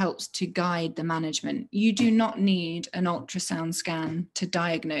really helps to guide the management. You do not need an ultrasound scan to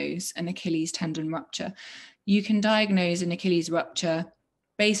diagnose an Achilles tendon rupture. You can diagnose an Achilles rupture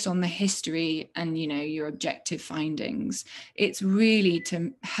based on the history and, you know, your objective findings. It's really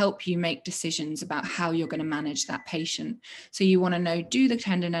to help you make decisions about how you're going to manage that patient. So you want to know, do the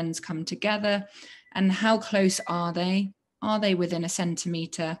tendon ends come together, and how close are they? Are they within a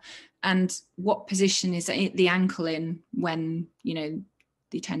centimetre? And what position is the ankle in when, you know,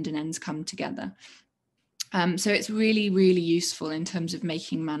 the tendon ends come together? So it's really, really useful in terms of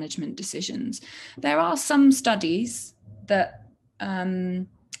making management decisions. There are some studies that,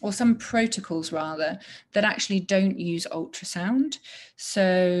 or some protocols rather, that actually don't use ultrasound.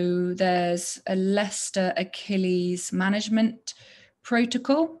 So there's a Leicester Achilles management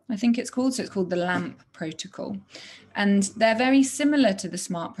protocol, I think it's called. So it's called the LAMP protocol. And they're very similar to the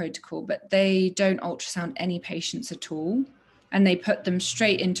SMART protocol, but they don't ultrasound any patients at all. And they put them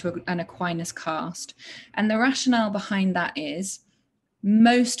straight into an Aquinas cast. And the rationale behind that is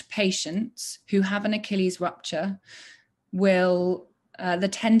most patients who have an Achilles rupture will, the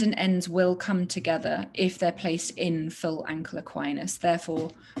tendon ends will come together if they're placed in full ankle Aquinas.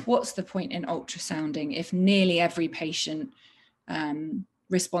 Therefore, what's the point in ultrasounding if nearly every patient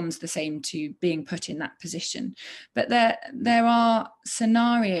responds the same to being put in that position? But there are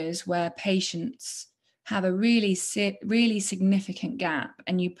scenarios where patients have a really significant gap,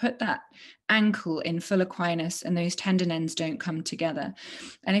 and you put that ankle in full Aquinas and those tendon ends don't come together.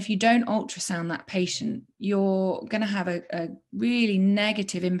 And if you don't ultrasound that patient, you're going to have a really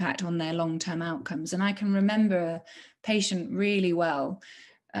negative impact on their long-term outcomes. And I can remember a patient really well.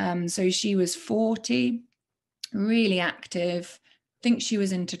 So she was 40, really active. I think she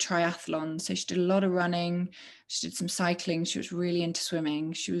was into triathlon. So she did a lot of running. She did some cycling. She was really into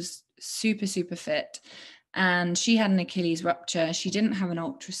swimming. She was super, super fit. And she had an Achilles rupture. She didn't have an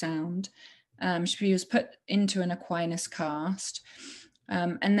ultrasound. She was put into an Aquinas cast.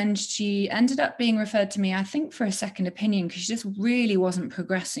 And then she ended up being referred to me, I think, for a second opinion, because she just really wasn't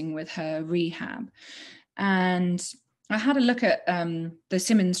progressing with her rehab. And I had a look at the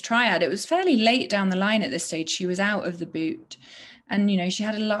Simmons triad. It was fairly late down the line at this stage. She was out of the boot. And, you know, she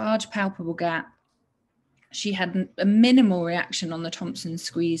had a large palpable gap. She had a minimal reaction on the Thompson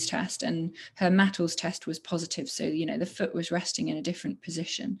squeeze test, and her Mattels test was positive. So, you know, the foot was resting in a different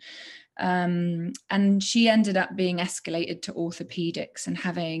position. And she ended up being escalated to orthopedics and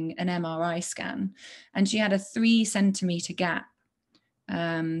having an MRI scan. And she had a 3 centimetre gap.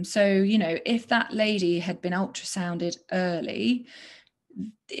 So, you know, if that lady had been ultrasounded early,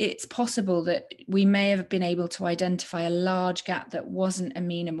 it's possible that we may have been able to identify a large gap that wasn't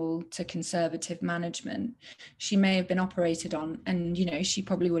amenable to conservative management. She may have been operated on, and, you know, she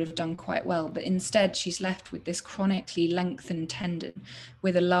probably would have done quite well. But instead, she's left with this chronically lengthened tendon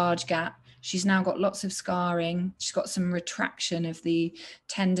with a large gap. She's now got lots of scarring. She's got some retraction of the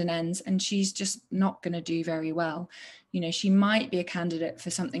tendon ends, and she's just not going to do very well. You know, she might be a candidate for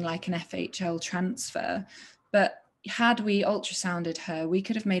something like an FHL transfer, but had we ultrasounded her, we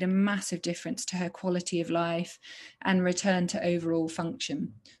could have made a massive difference to her quality of life and return to overall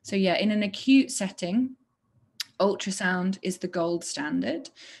function. So yeah, in an acute setting, ultrasound is the gold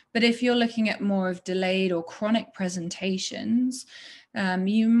standard. But if you're looking at more of delayed or chronic presentations,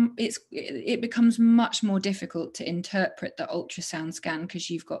 it becomes much more difficult to interpret the ultrasound scan, because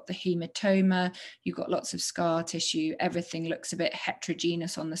you've got the hematoma, you've got lots of scar tissue, everything looks a bit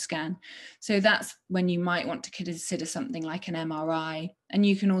heterogeneous on the scan. So that's when you might want to consider something like an MRI. And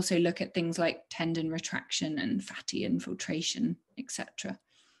you can also look at things like tendon retraction and fatty infiltration, etc.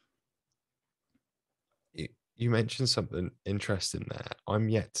 You mentioned something interesting there. I'm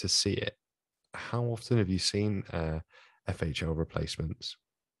yet to see it. How often have you seen FHL replacements?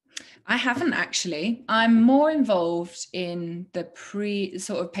 I haven't actually. I'm more involved in the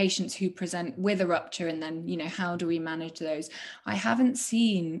sort of patients who present with a rupture, and then, you know, how do we manage those? I haven't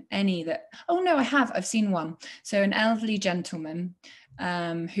seen any that, oh no, I have. I've seen one. So an elderly gentleman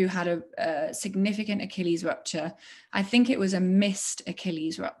who had a significant Achilles rupture. I think it was a missed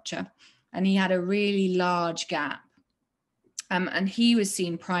Achilles rupture, and he had a really large gap. And he was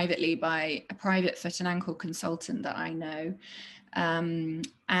seen privately by a private foot and ankle consultant that I know.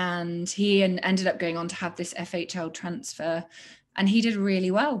 And he ended up going on to have this FHL transfer, and he did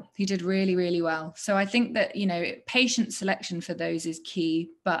really well. He did really, really well. So I think that, you know, patient selection for those is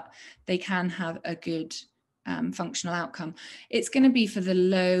key, but they can have a good functional outcome. It's going to be for the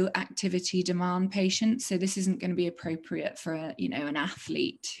low activity demand patients. So this isn't going to be appropriate for an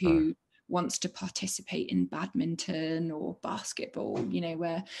athlete who wants to participate in badminton or basketball, you know,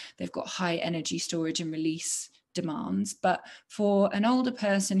 where they've got high energy storage and release demands. But for an older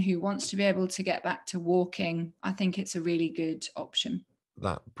person who wants to be able to get back to walking, I think it's a really good option.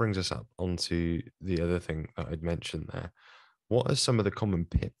 That brings us up onto the other thing that I'd mentioned there. What are some of the common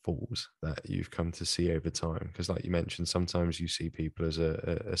pitfalls that you've come to see over time? Because, like you mentioned, sometimes you see people as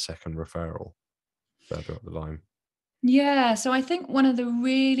a second referral further up the line. Yeah, so I think one of the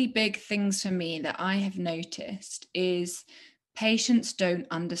really big things for me that I have noticed is patients don't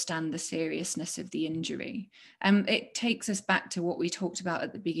understand the seriousness of the injury. And it takes us back to what we talked about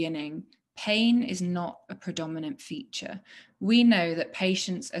at the beginning. Pain is not a predominant feature. We know that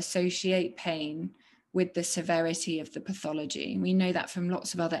patients associate pain with the severity of the pathology. We know that from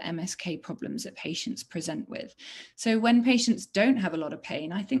lots of other MSK problems that patients present with. So when patients don't have a lot of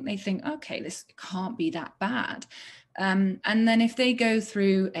pain, I think they think, okay, this can't be that bad. And then if they go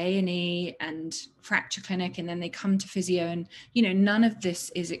through A&E and fracture clinic, and then they come to physio and, none of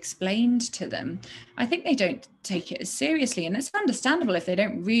this is explained to them, I think they don't take it as seriously. And it's understandable if they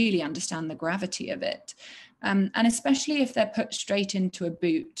don't really understand the gravity of it. And especially if they're put straight into a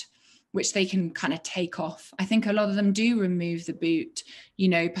boot, which they can kind of take off. I think a lot of them do remove the boot,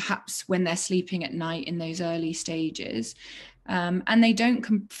 perhaps when they're sleeping at night in those early stages. And they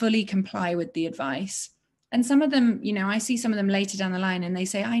don't fully comply with the advice. And some of them, I see some of them later down the line and they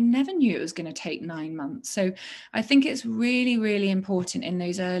say, I never knew it was going to take 9 months. So I think it's really, really important in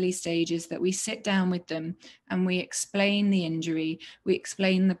those early stages that we sit down with them and we explain the injury, we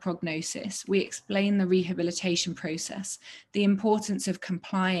explain the prognosis, we explain the rehabilitation process, the importance of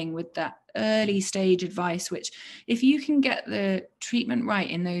complying with that early stage advice, which if you can get the treatment right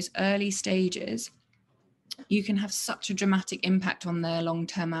in those early stages, you can have such a dramatic impact on their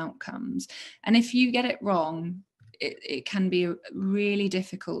long-term outcomes. And if you get it wrong, it can be really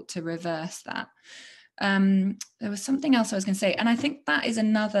difficult to reverse that. There was something else I was going to say, and I think that is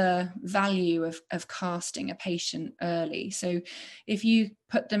another value of casting a patient early. So if you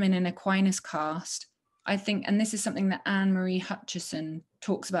put them in an equinus cast, I think, and this is something that Anne-Marie Hutchison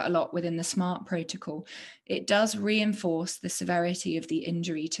talks about a lot within the SMART protocol, it does reinforce the severity of the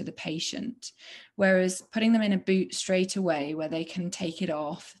injury to the patient. Whereas putting them in a boot straight away where they can take it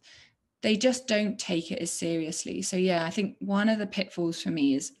off, they just don't take it as seriously. So yeah, I think one of the pitfalls for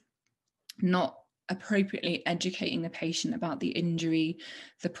me is not appropriately educating the patient about the injury,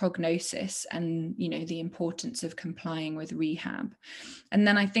 the prognosis, and the importance of complying with rehab. And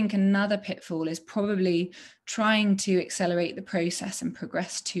then I think another pitfall is probably trying to accelerate the process and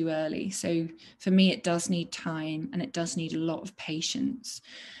progress too early. So for me, it does need time and it does need a lot of patience.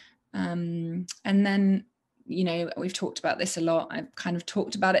 And then we've talked about this a lot. I've kind of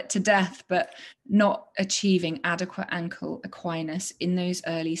talked about it to death, but not achieving adequate ankle equinus in those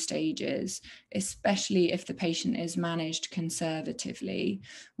early stages, especially if the patient is managed conservatively,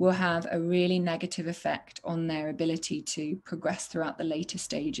 will have a really negative effect on their ability to progress throughout the later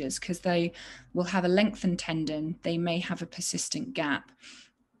stages, because they will have a lengthened tendon, they may have a persistent gap,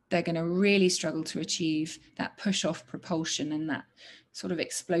 they're going to really struggle to achieve that push-off propulsion and that sort of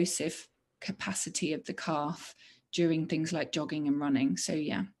explosive capacity of the calf during things like jogging and running. So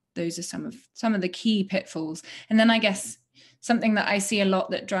yeah, those are some of the key pitfalls. And then I guess something that I see a lot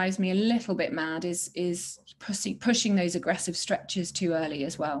that drives me a little bit mad is pushing those aggressive stretches too early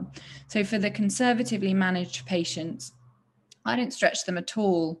as well. So for the conservatively managed patients, I don't stretch them at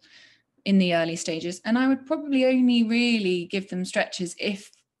all in the early stages, and I would probably only really give them stretches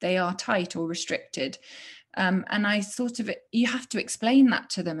if they are tight or restricted. And I you have to explain that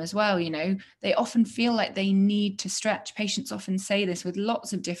to them as well. They often feel like they need to stretch. Patients often say this with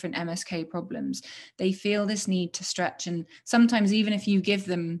lots of different MSK problems. They feel this need to stretch. And sometimes even if you give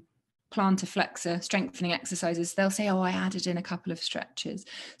them plantar flexor strengthening exercises, they'll say, I added in a couple of stretches.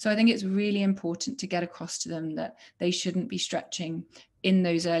 So I think it's really important to get across to them that they shouldn't be stretching in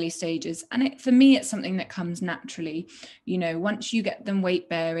those early stages. And for me, it's something that comes naturally. Once you get them weight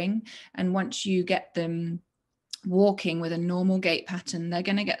bearing and once you get them walking with a normal gait pattern, they're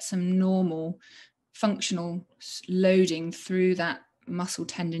going to get some normal functional loading through that muscle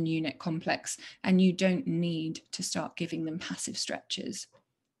tendon unit complex, and you don't need to start giving them passive stretches.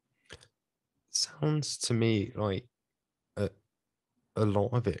 Sounds to me like a lot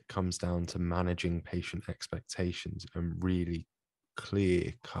of it comes down to managing patient expectations and really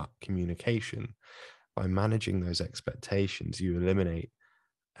clear cut communication. By managing those expectations, you eliminate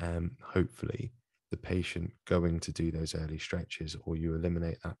hopefully the patient going to do those early stretches, or you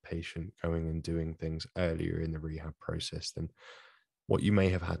eliminate that patient going and doing things earlier in the rehab process than what you may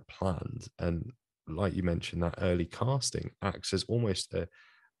have had planned. And like you mentioned, that early casting acts as almost a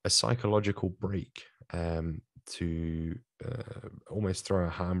psychological break to almost throw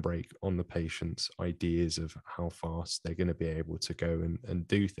a handbrake on the patient's ideas of how fast they're going to be able to go and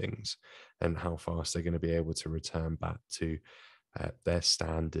do things, and how fast they're going to be able to return back to their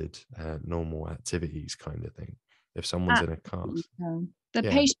standard normal activities, kind of thing. If someone's in a Absolutely cast, so. The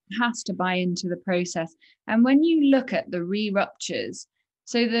yeah, patient has to buy into the process. And when you look at the re-ruptures,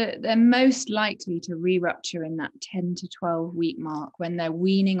 so they're most likely to re-rupture in that 10 to 12 week mark when they're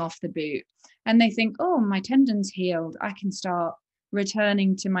weaning off the boot and they think, oh, my tendon's healed. I can start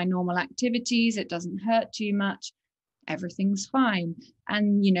returning to my normal activities. It doesn't hurt too much. Everything's fine.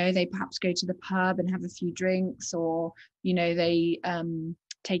 And, they perhaps go to the pub and have a few drinks, or, they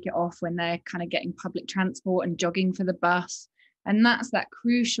take it off when they're kind of getting public transport and jogging for the bus. And that's that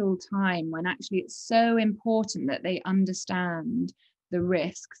crucial time when actually it's so important that they understand the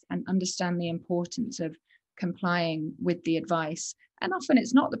risks and understand the importance of complying with the advice. And often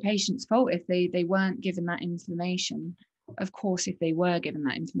it's not the patient's fault if they weren't given that information. Of course, if they were given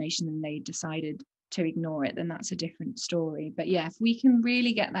that information and they decided to ignore it, then that's a different story. But yeah, if we can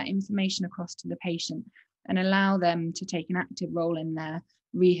really get that information across to the patient and allow them to take an active role in their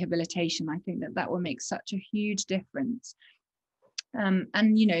rehabilitation, I think that will make such a huge difference.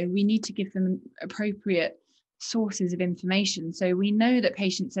 And we need to give them appropriate sources of information. So we know that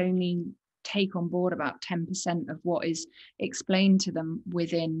patients only take on board about 10% of what is explained to them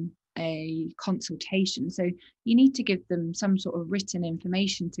within a consultation. So you need to give them some sort of written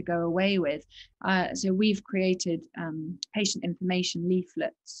information to go away with. So we've created patient information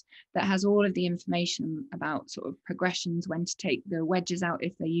leaflets that has all of the information about sort of progressions, when to take the wedges out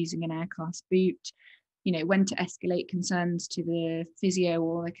if they're using an air cast boot, when to escalate concerns to the physio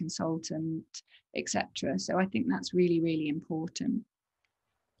or the consultant, etc. So I think that's really, really important.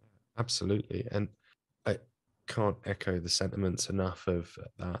 absolutely. And I can't echo the sentiments enough of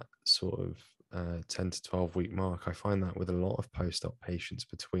that sort of 10 to 12 week mark. I find that with a lot of post-op patients,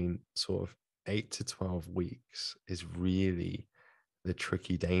 between sort of 8 to 12 weeks is really the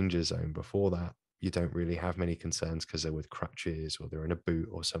tricky danger zone. Before that, you don't really have many concerns because they're with crutches or they're in a boot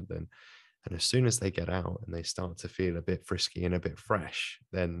or something. And as soon as they get out and they start to feel a bit frisky and a bit fresh,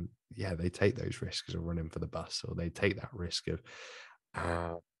 then yeah, they take those risks of running for the bus, or they take that risk of,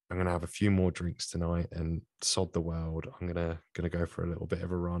 I'm going to have a few more drinks tonight and sod the world. I'm gonna go for a little bit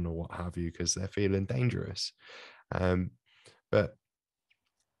of a run or what have you, because they're feeling dangerous. But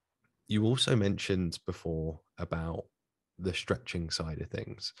you also mentioned before about the stretching side of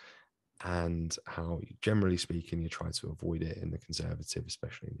things, and how, generally speaking, you try to avoid it in the conservative,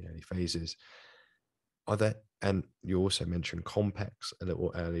 especially in the early phases. Are there, and you also mentioned complex a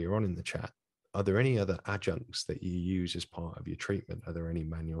little earlier on in the chat. Are there any other adjuncts that you use as part of your treatment? Are there any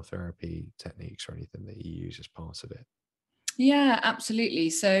manual therapy techniques or anything that you use as part of it? Yeah,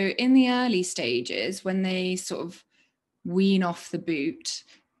 absolutely. So in the early stages, when they sort of wean off the boot,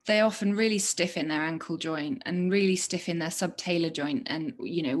 they often really stiffen their ankle joint and really stiffen their subtalar joint and,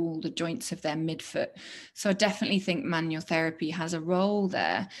 all the joints of their midfoot. So I definitely think manual therapy has a role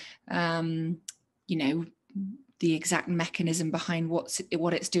there. The exact mechanism behind what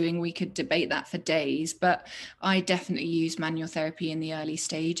it's doing, we could debate that for days, but I definitely use manual therapy in the early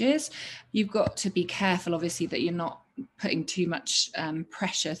stages. You've got to be careful, obviously, that you're not putting too much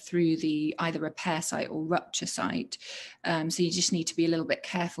pressure through the either repair site or rupture site. So you just need to be a little bit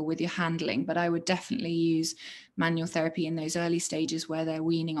careful with your handling. But I would definitely use manual therapy in those early stages where they're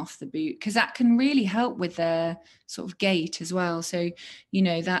weaning off the boot, because that can really help with their sort of gait as well. So,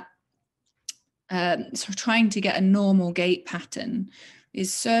 that sort of trying to get a normal gait pattern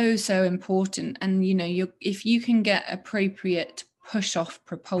is so important. And if you can get appropriate push off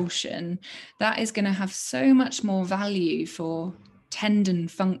propulsion, that is going to have so much more value for tendon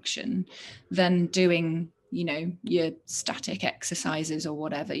function than doing your static exercises or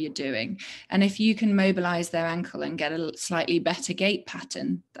whatever you're doing. And if you can mobilize their ankle and get a slightly better gait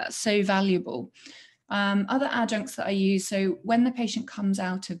pattern, that's so valuable. Other adjuncts that I use, so when the patient comes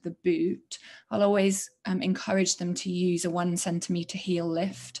out of the boot, I'll always encourage them to use a 1 centimeter heel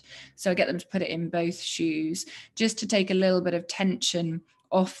lift. So I get them to put it in both shoes, just to take a little bit of tension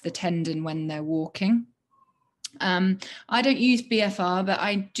off the tendon when they're walking. I don't use BFR, but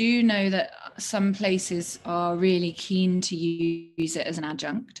I do know that some places are really keen to use it as an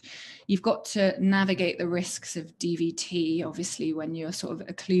adjunct. You've got to navigate the risks of DVT, obviously, when you're sort of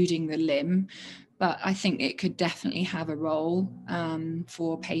occluding the limb, but I think it could definitely have a role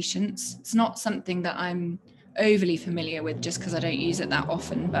for patients. It's not something that I'm overly familiar with just because I don't use it that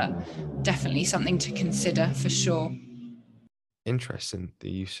often, but definitely something to consider for sure. Interesting, the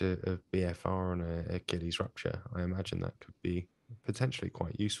use of BFR on a Achilles rupture. I imagine that could be potentially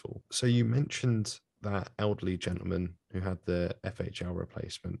quite useful. So you mentioned that elderly gentleman who had the FHL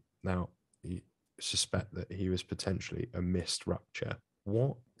replacement, now you suspect that he was potentially a missed rupture.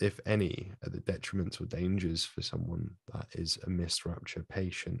 What, if any, are the detriments or dangers for someone that is a missed rupture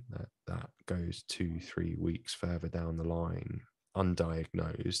patient that goes 2-3 weeks further down the line,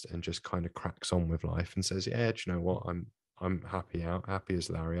 undiagnosed, and just kind of cracks on with life and says, yeah, do you know what, I'm happy as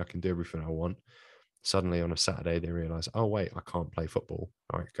Larry, I can do everything I want. Suddenly on a Saturday they realize, oh wait, I can't play football.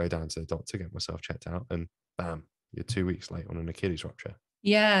 All right, go down to the doctor, get myself checked out, and bam, you're 2 weeks late on an Achilles rupture.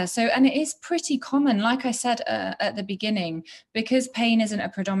 Yeah, so, and it is pretty common, like I said at the beginning, because pain isn't a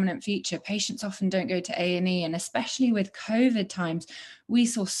predominant feature, patients often don't go to A&E, and especially with COVID times, we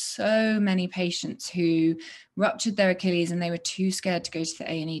saw so many patients who ruptured their Achilles and they were too scared to go to the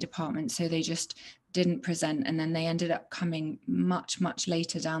A&E department, so they just didn't present, and then they ended up coming much, much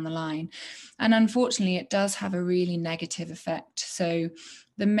later down the line. And unfortunately, it does have a really negative effect. So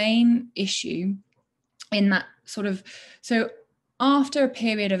the main issue in that sort of, so after a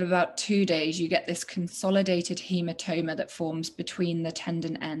period of about 2 days, you get this consolidated hematoma that forms between the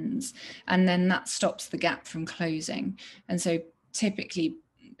tendon ends, and then that stops the gap from closing. And so typically,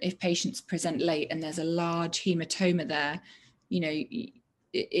 if patients present late and there's a large hematoma there, you know,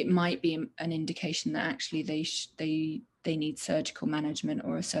 it might be an indication that actually they need surgical management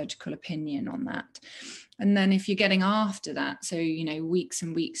or a surgical opinion on that. And then if you're getting after that, so, you know, weeks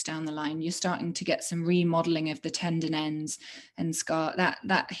and weeks down the line, you're starting to get some remodeling of the tendon ends and scar,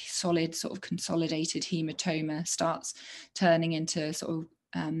 that solid sort of consolidated hematoma starts turning into sort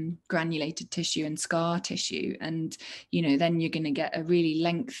of granulated tissue and scar tissue. And, you know, then you're going to get a really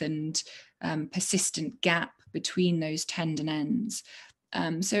lengthened, persistent gap between those tendon ends.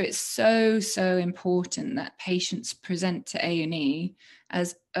 So it's so important that patients present to A&E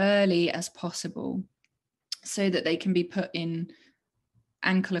as early as possible, so that they can be put in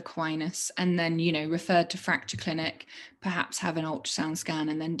ankle equinus and then, you know, referred to fracture clinic, perhaps have an ultrasound scan,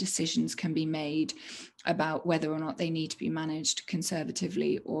 and then decisions can be made about whether or not they need to be managed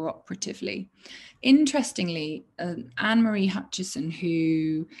conservatively or operatively. Interestingly, Anne-Marie Hutchison,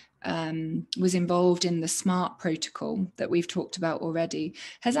 who was involved in the SMART protocol that we've talked about already,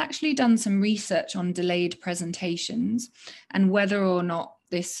 has actually done some research on delayed presentations and whether or not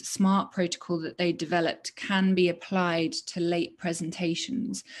this SMART protocol that they developed can be applied to late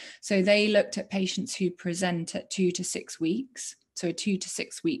presentations. So they looked at patients who present at 2 to 6 weeks, so a 2 to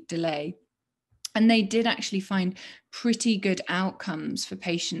 6 week delay. And they did actually find pretty good outcomes for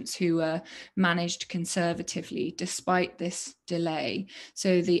patients who were managed conservatively despite this delay.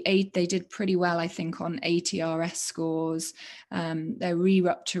 So they did pretty well, I think, on ATRS scores. Their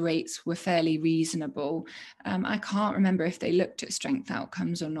re-rupture rates were fairly reasonable. I can't remember if they looked at strength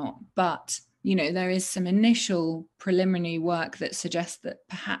outcomes or not, but you know, there is some initial preliminary work that suggests that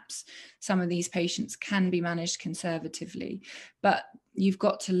perhaps some of these patients can be managed conservatively, but you've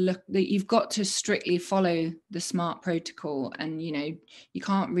got to strictly follow the SMART protocol, and you know, you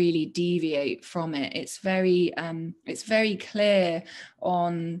can't really deviate from it. It's very clear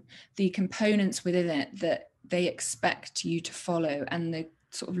on the components within it that they expect you to follow and the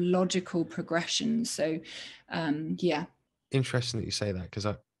sort of logical progression. So yeah. Interesting that you say that, because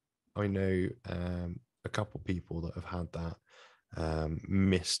I know a couple of people that have had that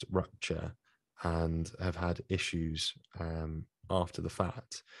missed rupture and have had issues after the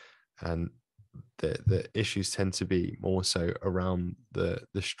fact, and the issues tend to be more so around the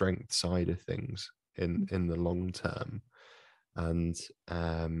strength side of things in the long term. And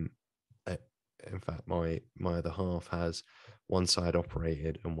in fact, my other half has one side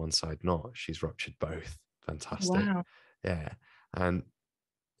operated and one side not. She's ruptured both. Fantastic. Wow. Yeah. And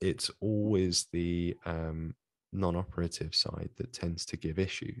it's always the non-operative side that tends to give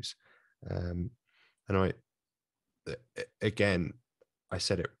issues. And again, I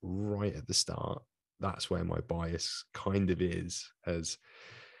said it right at the start, that's where my bias kind of is, as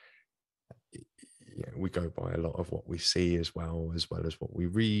you know, we go by a lot of what we see as well as what we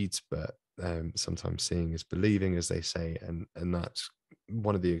read, but sometimes seeing is believing, as they say, and that's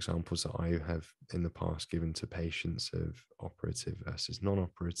one of the examples that I have in the past given to patients of operative versus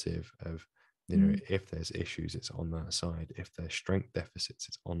non-operative, of, you know, if there's issues, it's on that side. If there's strength deficits,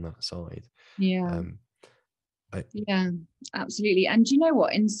 it's on that side. Yeah. Yeah, absolutely. And do you know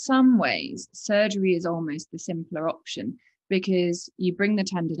what? In some ways, surgery is almost the simpler option, because you bring the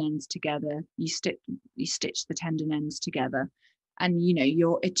tendon ends together, you stitch the tendon ends together, and you know,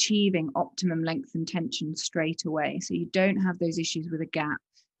 you're achieving optimum length and tension straight away. So you don't have those issues with a gap.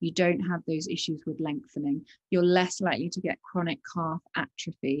 You don't have those issues with lengthening. You're less likely to get chronic calf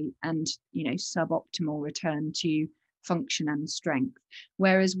atrophy and, you know, suboptimal return to function and strength.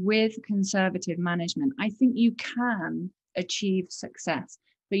 Whereas with conservative management, I think you can achieve success,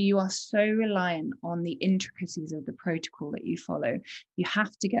 but you are so reliant on the intricacies of the protocol that you follow. You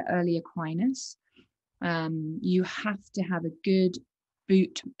have to get early equinus. You have to have a good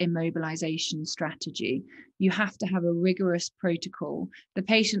boot immobilization strategy. You have to have a rigorous protocol. The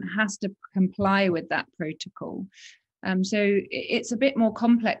patient has to comply with that protocol. So it's a bit more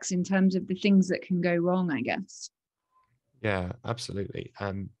complex in terms of the things that can go wrong, I guess. Yeah, absolutely.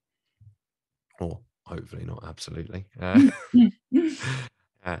 Or hopefully not absolutely. Yeah,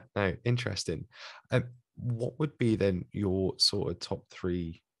 no, interesting. What would be then your sort of top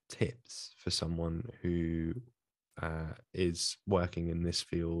 3 tips for someone who is working in this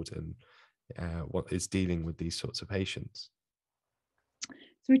field and what is dealing with these sorts of patients?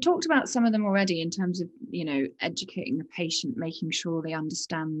 So we talked about some of them already in terms of, educating the patient, making sure they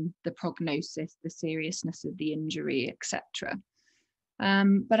understand the prognosis, the seriousness of the injury, etc.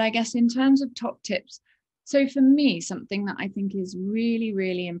 But I guess in terms of top tips, so for me, something that I think is really,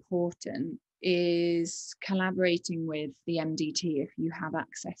 really important is collaborating with the MDT if you have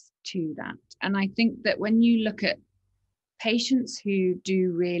access to that. And I think that when you look at patients who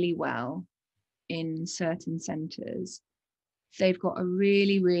do really well in certain centres, they've got a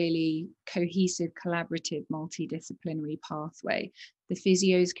really, really cohesive, collaborative, multidisciplinary pathway. The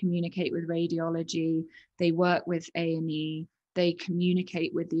physios communicate with radiology, they work with A&E, they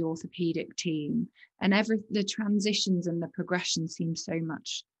communicate with the orthopedic team, and the transitions and the progression seem so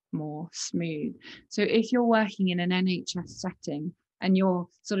much more smooth. So if you're working in an NHS setting and you're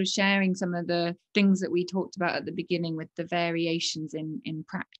sort of sharing some of the things that we talked about at the beginning with the variations in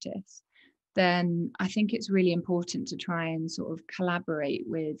practice, then I think it's really important to try and sort of collaborate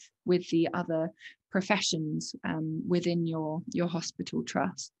with the other professions within your hospital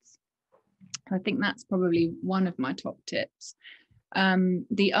trusts. I think that's probably one of my top tips.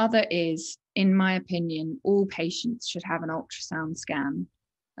 The other is, in my opinion, all patients should have an ultrasound scan,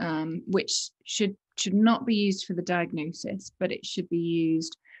 which should not be used for the diagnosis, but it should be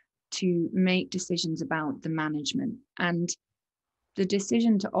used to make decisions about the management. And the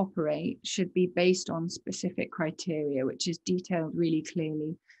decision to operate should be based on specific criteria, which is detailed really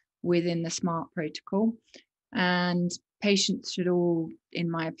clearly within the SMART protocol. And patients should all, in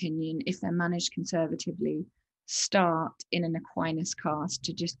my opinion, if they're managed conservatively, start in an equinus cast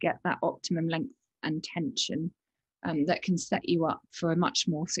to just get that optimum length and tension that can set you up for a much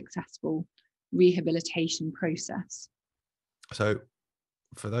more successful rehabilitation process. So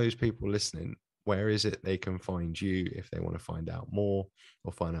for those people listening, where is it they can find you if they want to find out more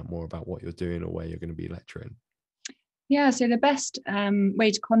or find out more about what you're doing or where you're going to be lecturing? Yeah, so the best way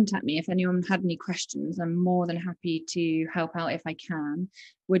to contact me, if anyone had any questions, I'm more than happy to help out if I can,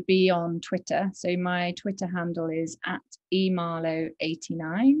 would be on Twitter. So my Twitter handle is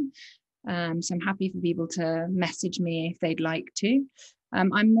 @emarlow89. So I'm happy for people to message me if they'd like to.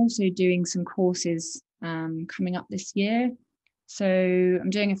 I'm also doing some courses coming up this year. So I'm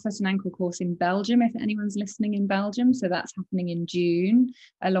doing a foot and ankle course in Belgium, if anyone's listening in Belgium. So that's happening in June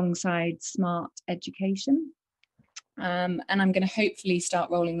alongside Smart Education. And I'm going to hopefully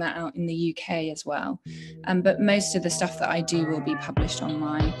start rolling that out in the UK as well. But most of the stuff that I do will be published on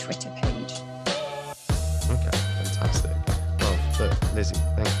my Twitter page. Okay, fantastic. Well, look, Lizzie,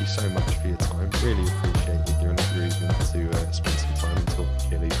 thank you so much for your time. Really appreciate you giving up your evening to spend some time and talk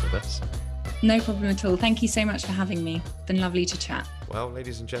Achilles with us. No problem at all. Thank you so much for having me. It's been lovely to chat. Well,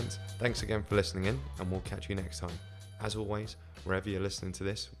 ladies and gents, thanks again for listening in, and we'll catch you next time. As always, wherever you're listening to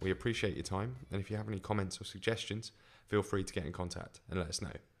this, we appreciate your time, and if you have any comments or suggestions, feel free to get in contact and let us know.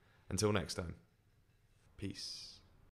 Until next time, peace.